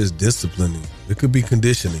deeper than just disciplining. It could be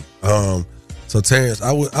conditioning. So Terrence,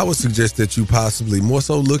 I would suggest that you possibly more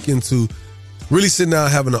so look into really sitting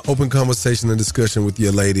down, having an open conversation and discussion with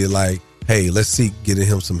your lady, like, hey, let's seek getting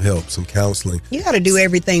him some help, some counseling. You got to do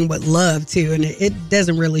everything with love too, and it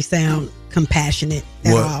doesn't really sound compassionate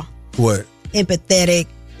at all. What? Empathetic,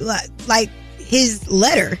 like his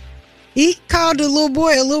letter. He called the little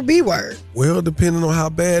boy a little B word. Well, depending on how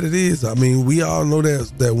bad it is. I mean, we all know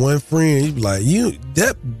that one friend, you be like,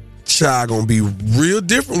 that child gonna be real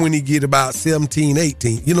different when he get about 17,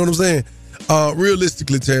 18. You know what I'm saying?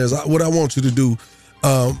 Realistically, Terrence, what I want you to do,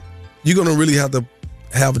 you're gonna really have to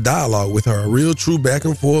have a dialogue with her, a real true back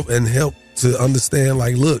and forth, and help to understand,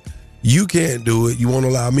 like, look, you can't do it. You won't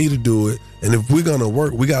allow me to do it. And if we're gonna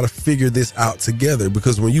work, we gotta figure this out together,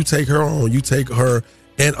 because when you take her on, you take her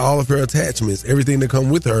and all of her attachments, everything that come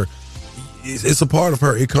with her, it's a part of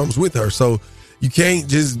her. It comes with her. So you can't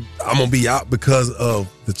just, I'm going to be out because of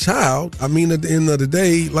the child. I mean, at the end of the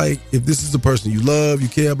day, like, if this is the person you love, you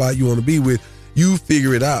care about, you want to be with, you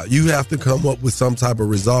figure it out. You have to come up with some type of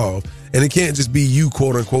resolve. And it can't just be you,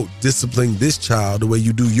 quote unquote, disciplining this child the way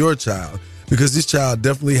you do your child, because this child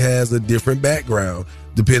definitely has a different background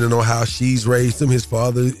depending on how she's raised him. His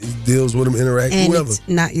father deals with him, interacts with whoever. It's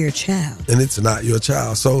not your child. And it's not your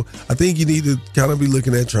child. So I think you need to kind of be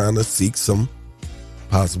looking at trying to seek some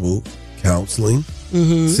possible counseling,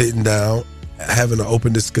 sitting down, having an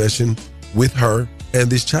open discussion with her and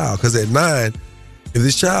this child. Because at 9, if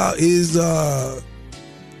this child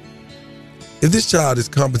is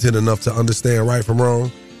competent enough to understand right from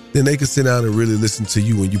wrong, then they can sit down and really listen to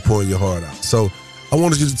you when you pouring your heart out. So I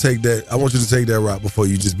want you to take that. I want you to take that route before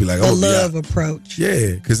you just be like, the love approach.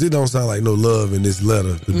 Yeah, because it don't sound like no love in this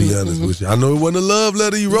letter, to be honest with you. I know it wasn't a love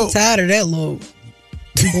letter you wrote. I'm tired of that little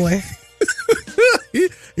boy.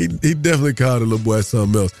 He definitely called the little boy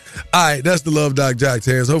something else. All right, that's the Love Doc Jack,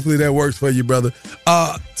 Terrence. Hopefully that works for you, brother.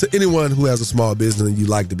 To anyone who has a small business and you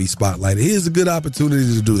like to be spotlighted, here's a good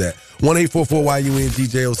opportunity to do that.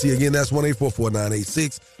 1-844-YUNGJOC. Again, that's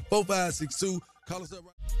 1-844-986-4562. Call us up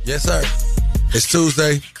right. Yes, sir. It's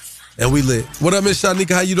Tuesday, and we lit. What up, Miss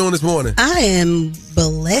Shanika? How you doing this morning? I am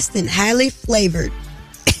blessed and highly flavored.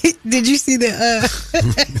 Did you see the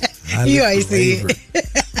you always see it.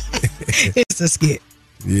 It's a skit.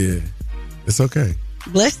 Yeah. It's okay.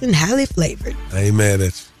 Blessed and highly flavored. I ain't mad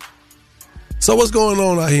at you. So what's going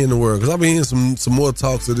on out here in the world? Because I've been hearing some more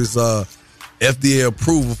talks of this FDA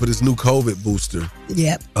approval for this new COVID booster.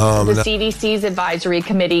 Yep. The CDC's advisory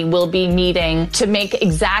committee will be meeting to make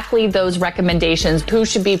exactly those recommendations. Who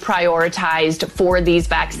should be prioritized for these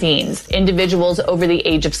vaccines? Individuals over the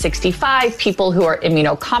age of 65, people who are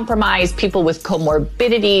immunocompromised, people with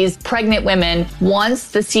comorbidities, pregnant women.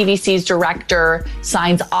 Once the CDC's director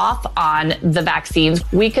signs off on the vaccines,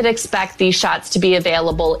 we could expect these shots to be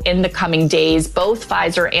available in the coming days. Both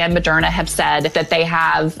Pfizer and Moderna have said that they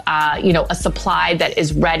have, a supply that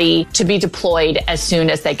is ready to be deployed as soon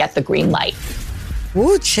as they get the green light.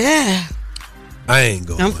 Ooh, child. I ain't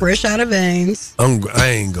going. I'm fresh out of veins. I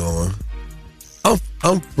ain't going.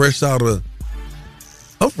 I'm fresh out of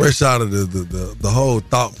the whole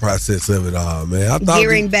thought process of it all, man.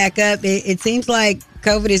 Gearing back up, it seems like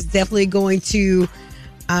COVID is definitely going to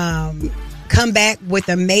come back with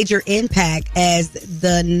a major impact, as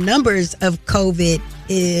the numbers of COVID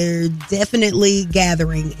are definitely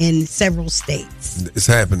gathering in several states. It's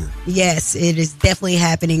happening. Yes, it is definitely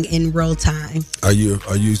happening in real time. Are you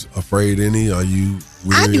afraid any? Are you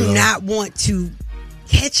weary? I do not want to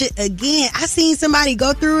catch it again. I seen somebody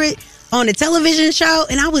go through it on a television show,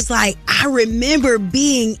 and I was like, I remember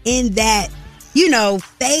being in that,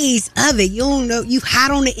 phase of it. You don't know, you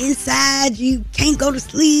hot on the inside, you can't go to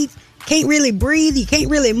sleep, can't really breathe, you can't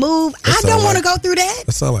really move. I don't want to go through that.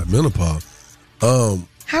 That sounds like menopause.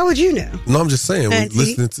 How would you know? No, I'm just saying.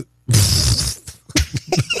 Listening to.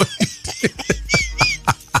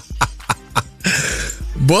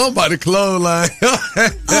 Boy, I'm by the clothesline.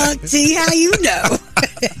 See how you know.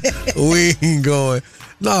 We ain't going.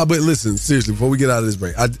 Nah, but listen, seriously, before we get out of this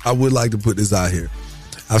break, I would like to put this out here.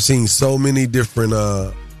 I've seen so many different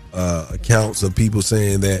accounts of people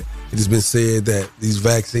saying that it has been said that these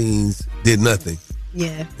vaccines did nothing.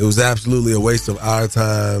 Yeah. It was absolutely a waste of our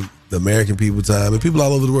time, the American people's time, and people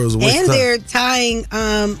all over the world. It was a waste of time. And they're tying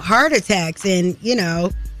heart attacks and,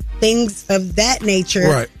 things of that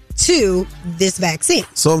nature to this vaccine.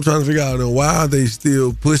 So I'm trying to figure out why are they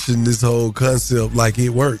still pushing this whole concept like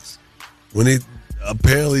it works when it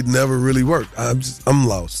apparently never really worked. I'm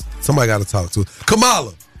lost. Somebody got to talk to it.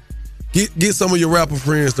 Kamala, Get some of your rapper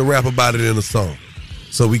friends to rap about it in a song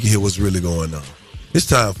so we can hear what's really going on. It's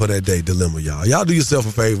time for that day dilemma, y'all. Y'all do yourself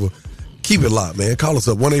a favor. Keep it locked, man. Call us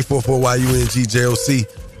up, 1-844-YUNG-JOC.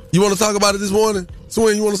 You want to talk about it this morning?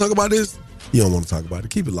 Swin, you want to talk about this? You don't want to talk about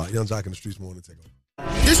it. Keep it locked. Young Jock in the Streets Morning Takeover.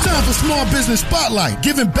 It's time for Small Business Spotlight,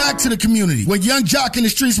 giving back to the community with Young Jock in the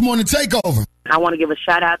Streets Morning Takeover. I want to give a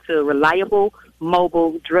shout out to Reliable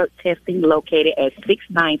Mobile Drug Testing located at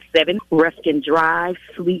 697 Ruskin Drive,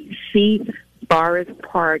 Suite C, Forest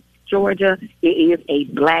Park, Georgia. It is a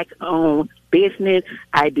black-owned business.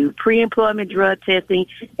 I do pre-employment drug testing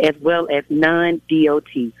as well as non-DOT.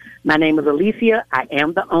 My name is Alicia. I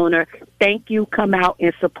am the owner. Thank you. Come out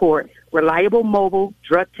and support Reliable Mobile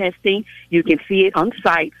Drug Testing. You can see it on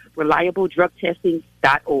site,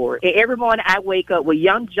 reliabledrugtesting.org. And every morning I wake up with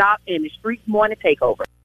Young Jock in the Streets Morning Takeover.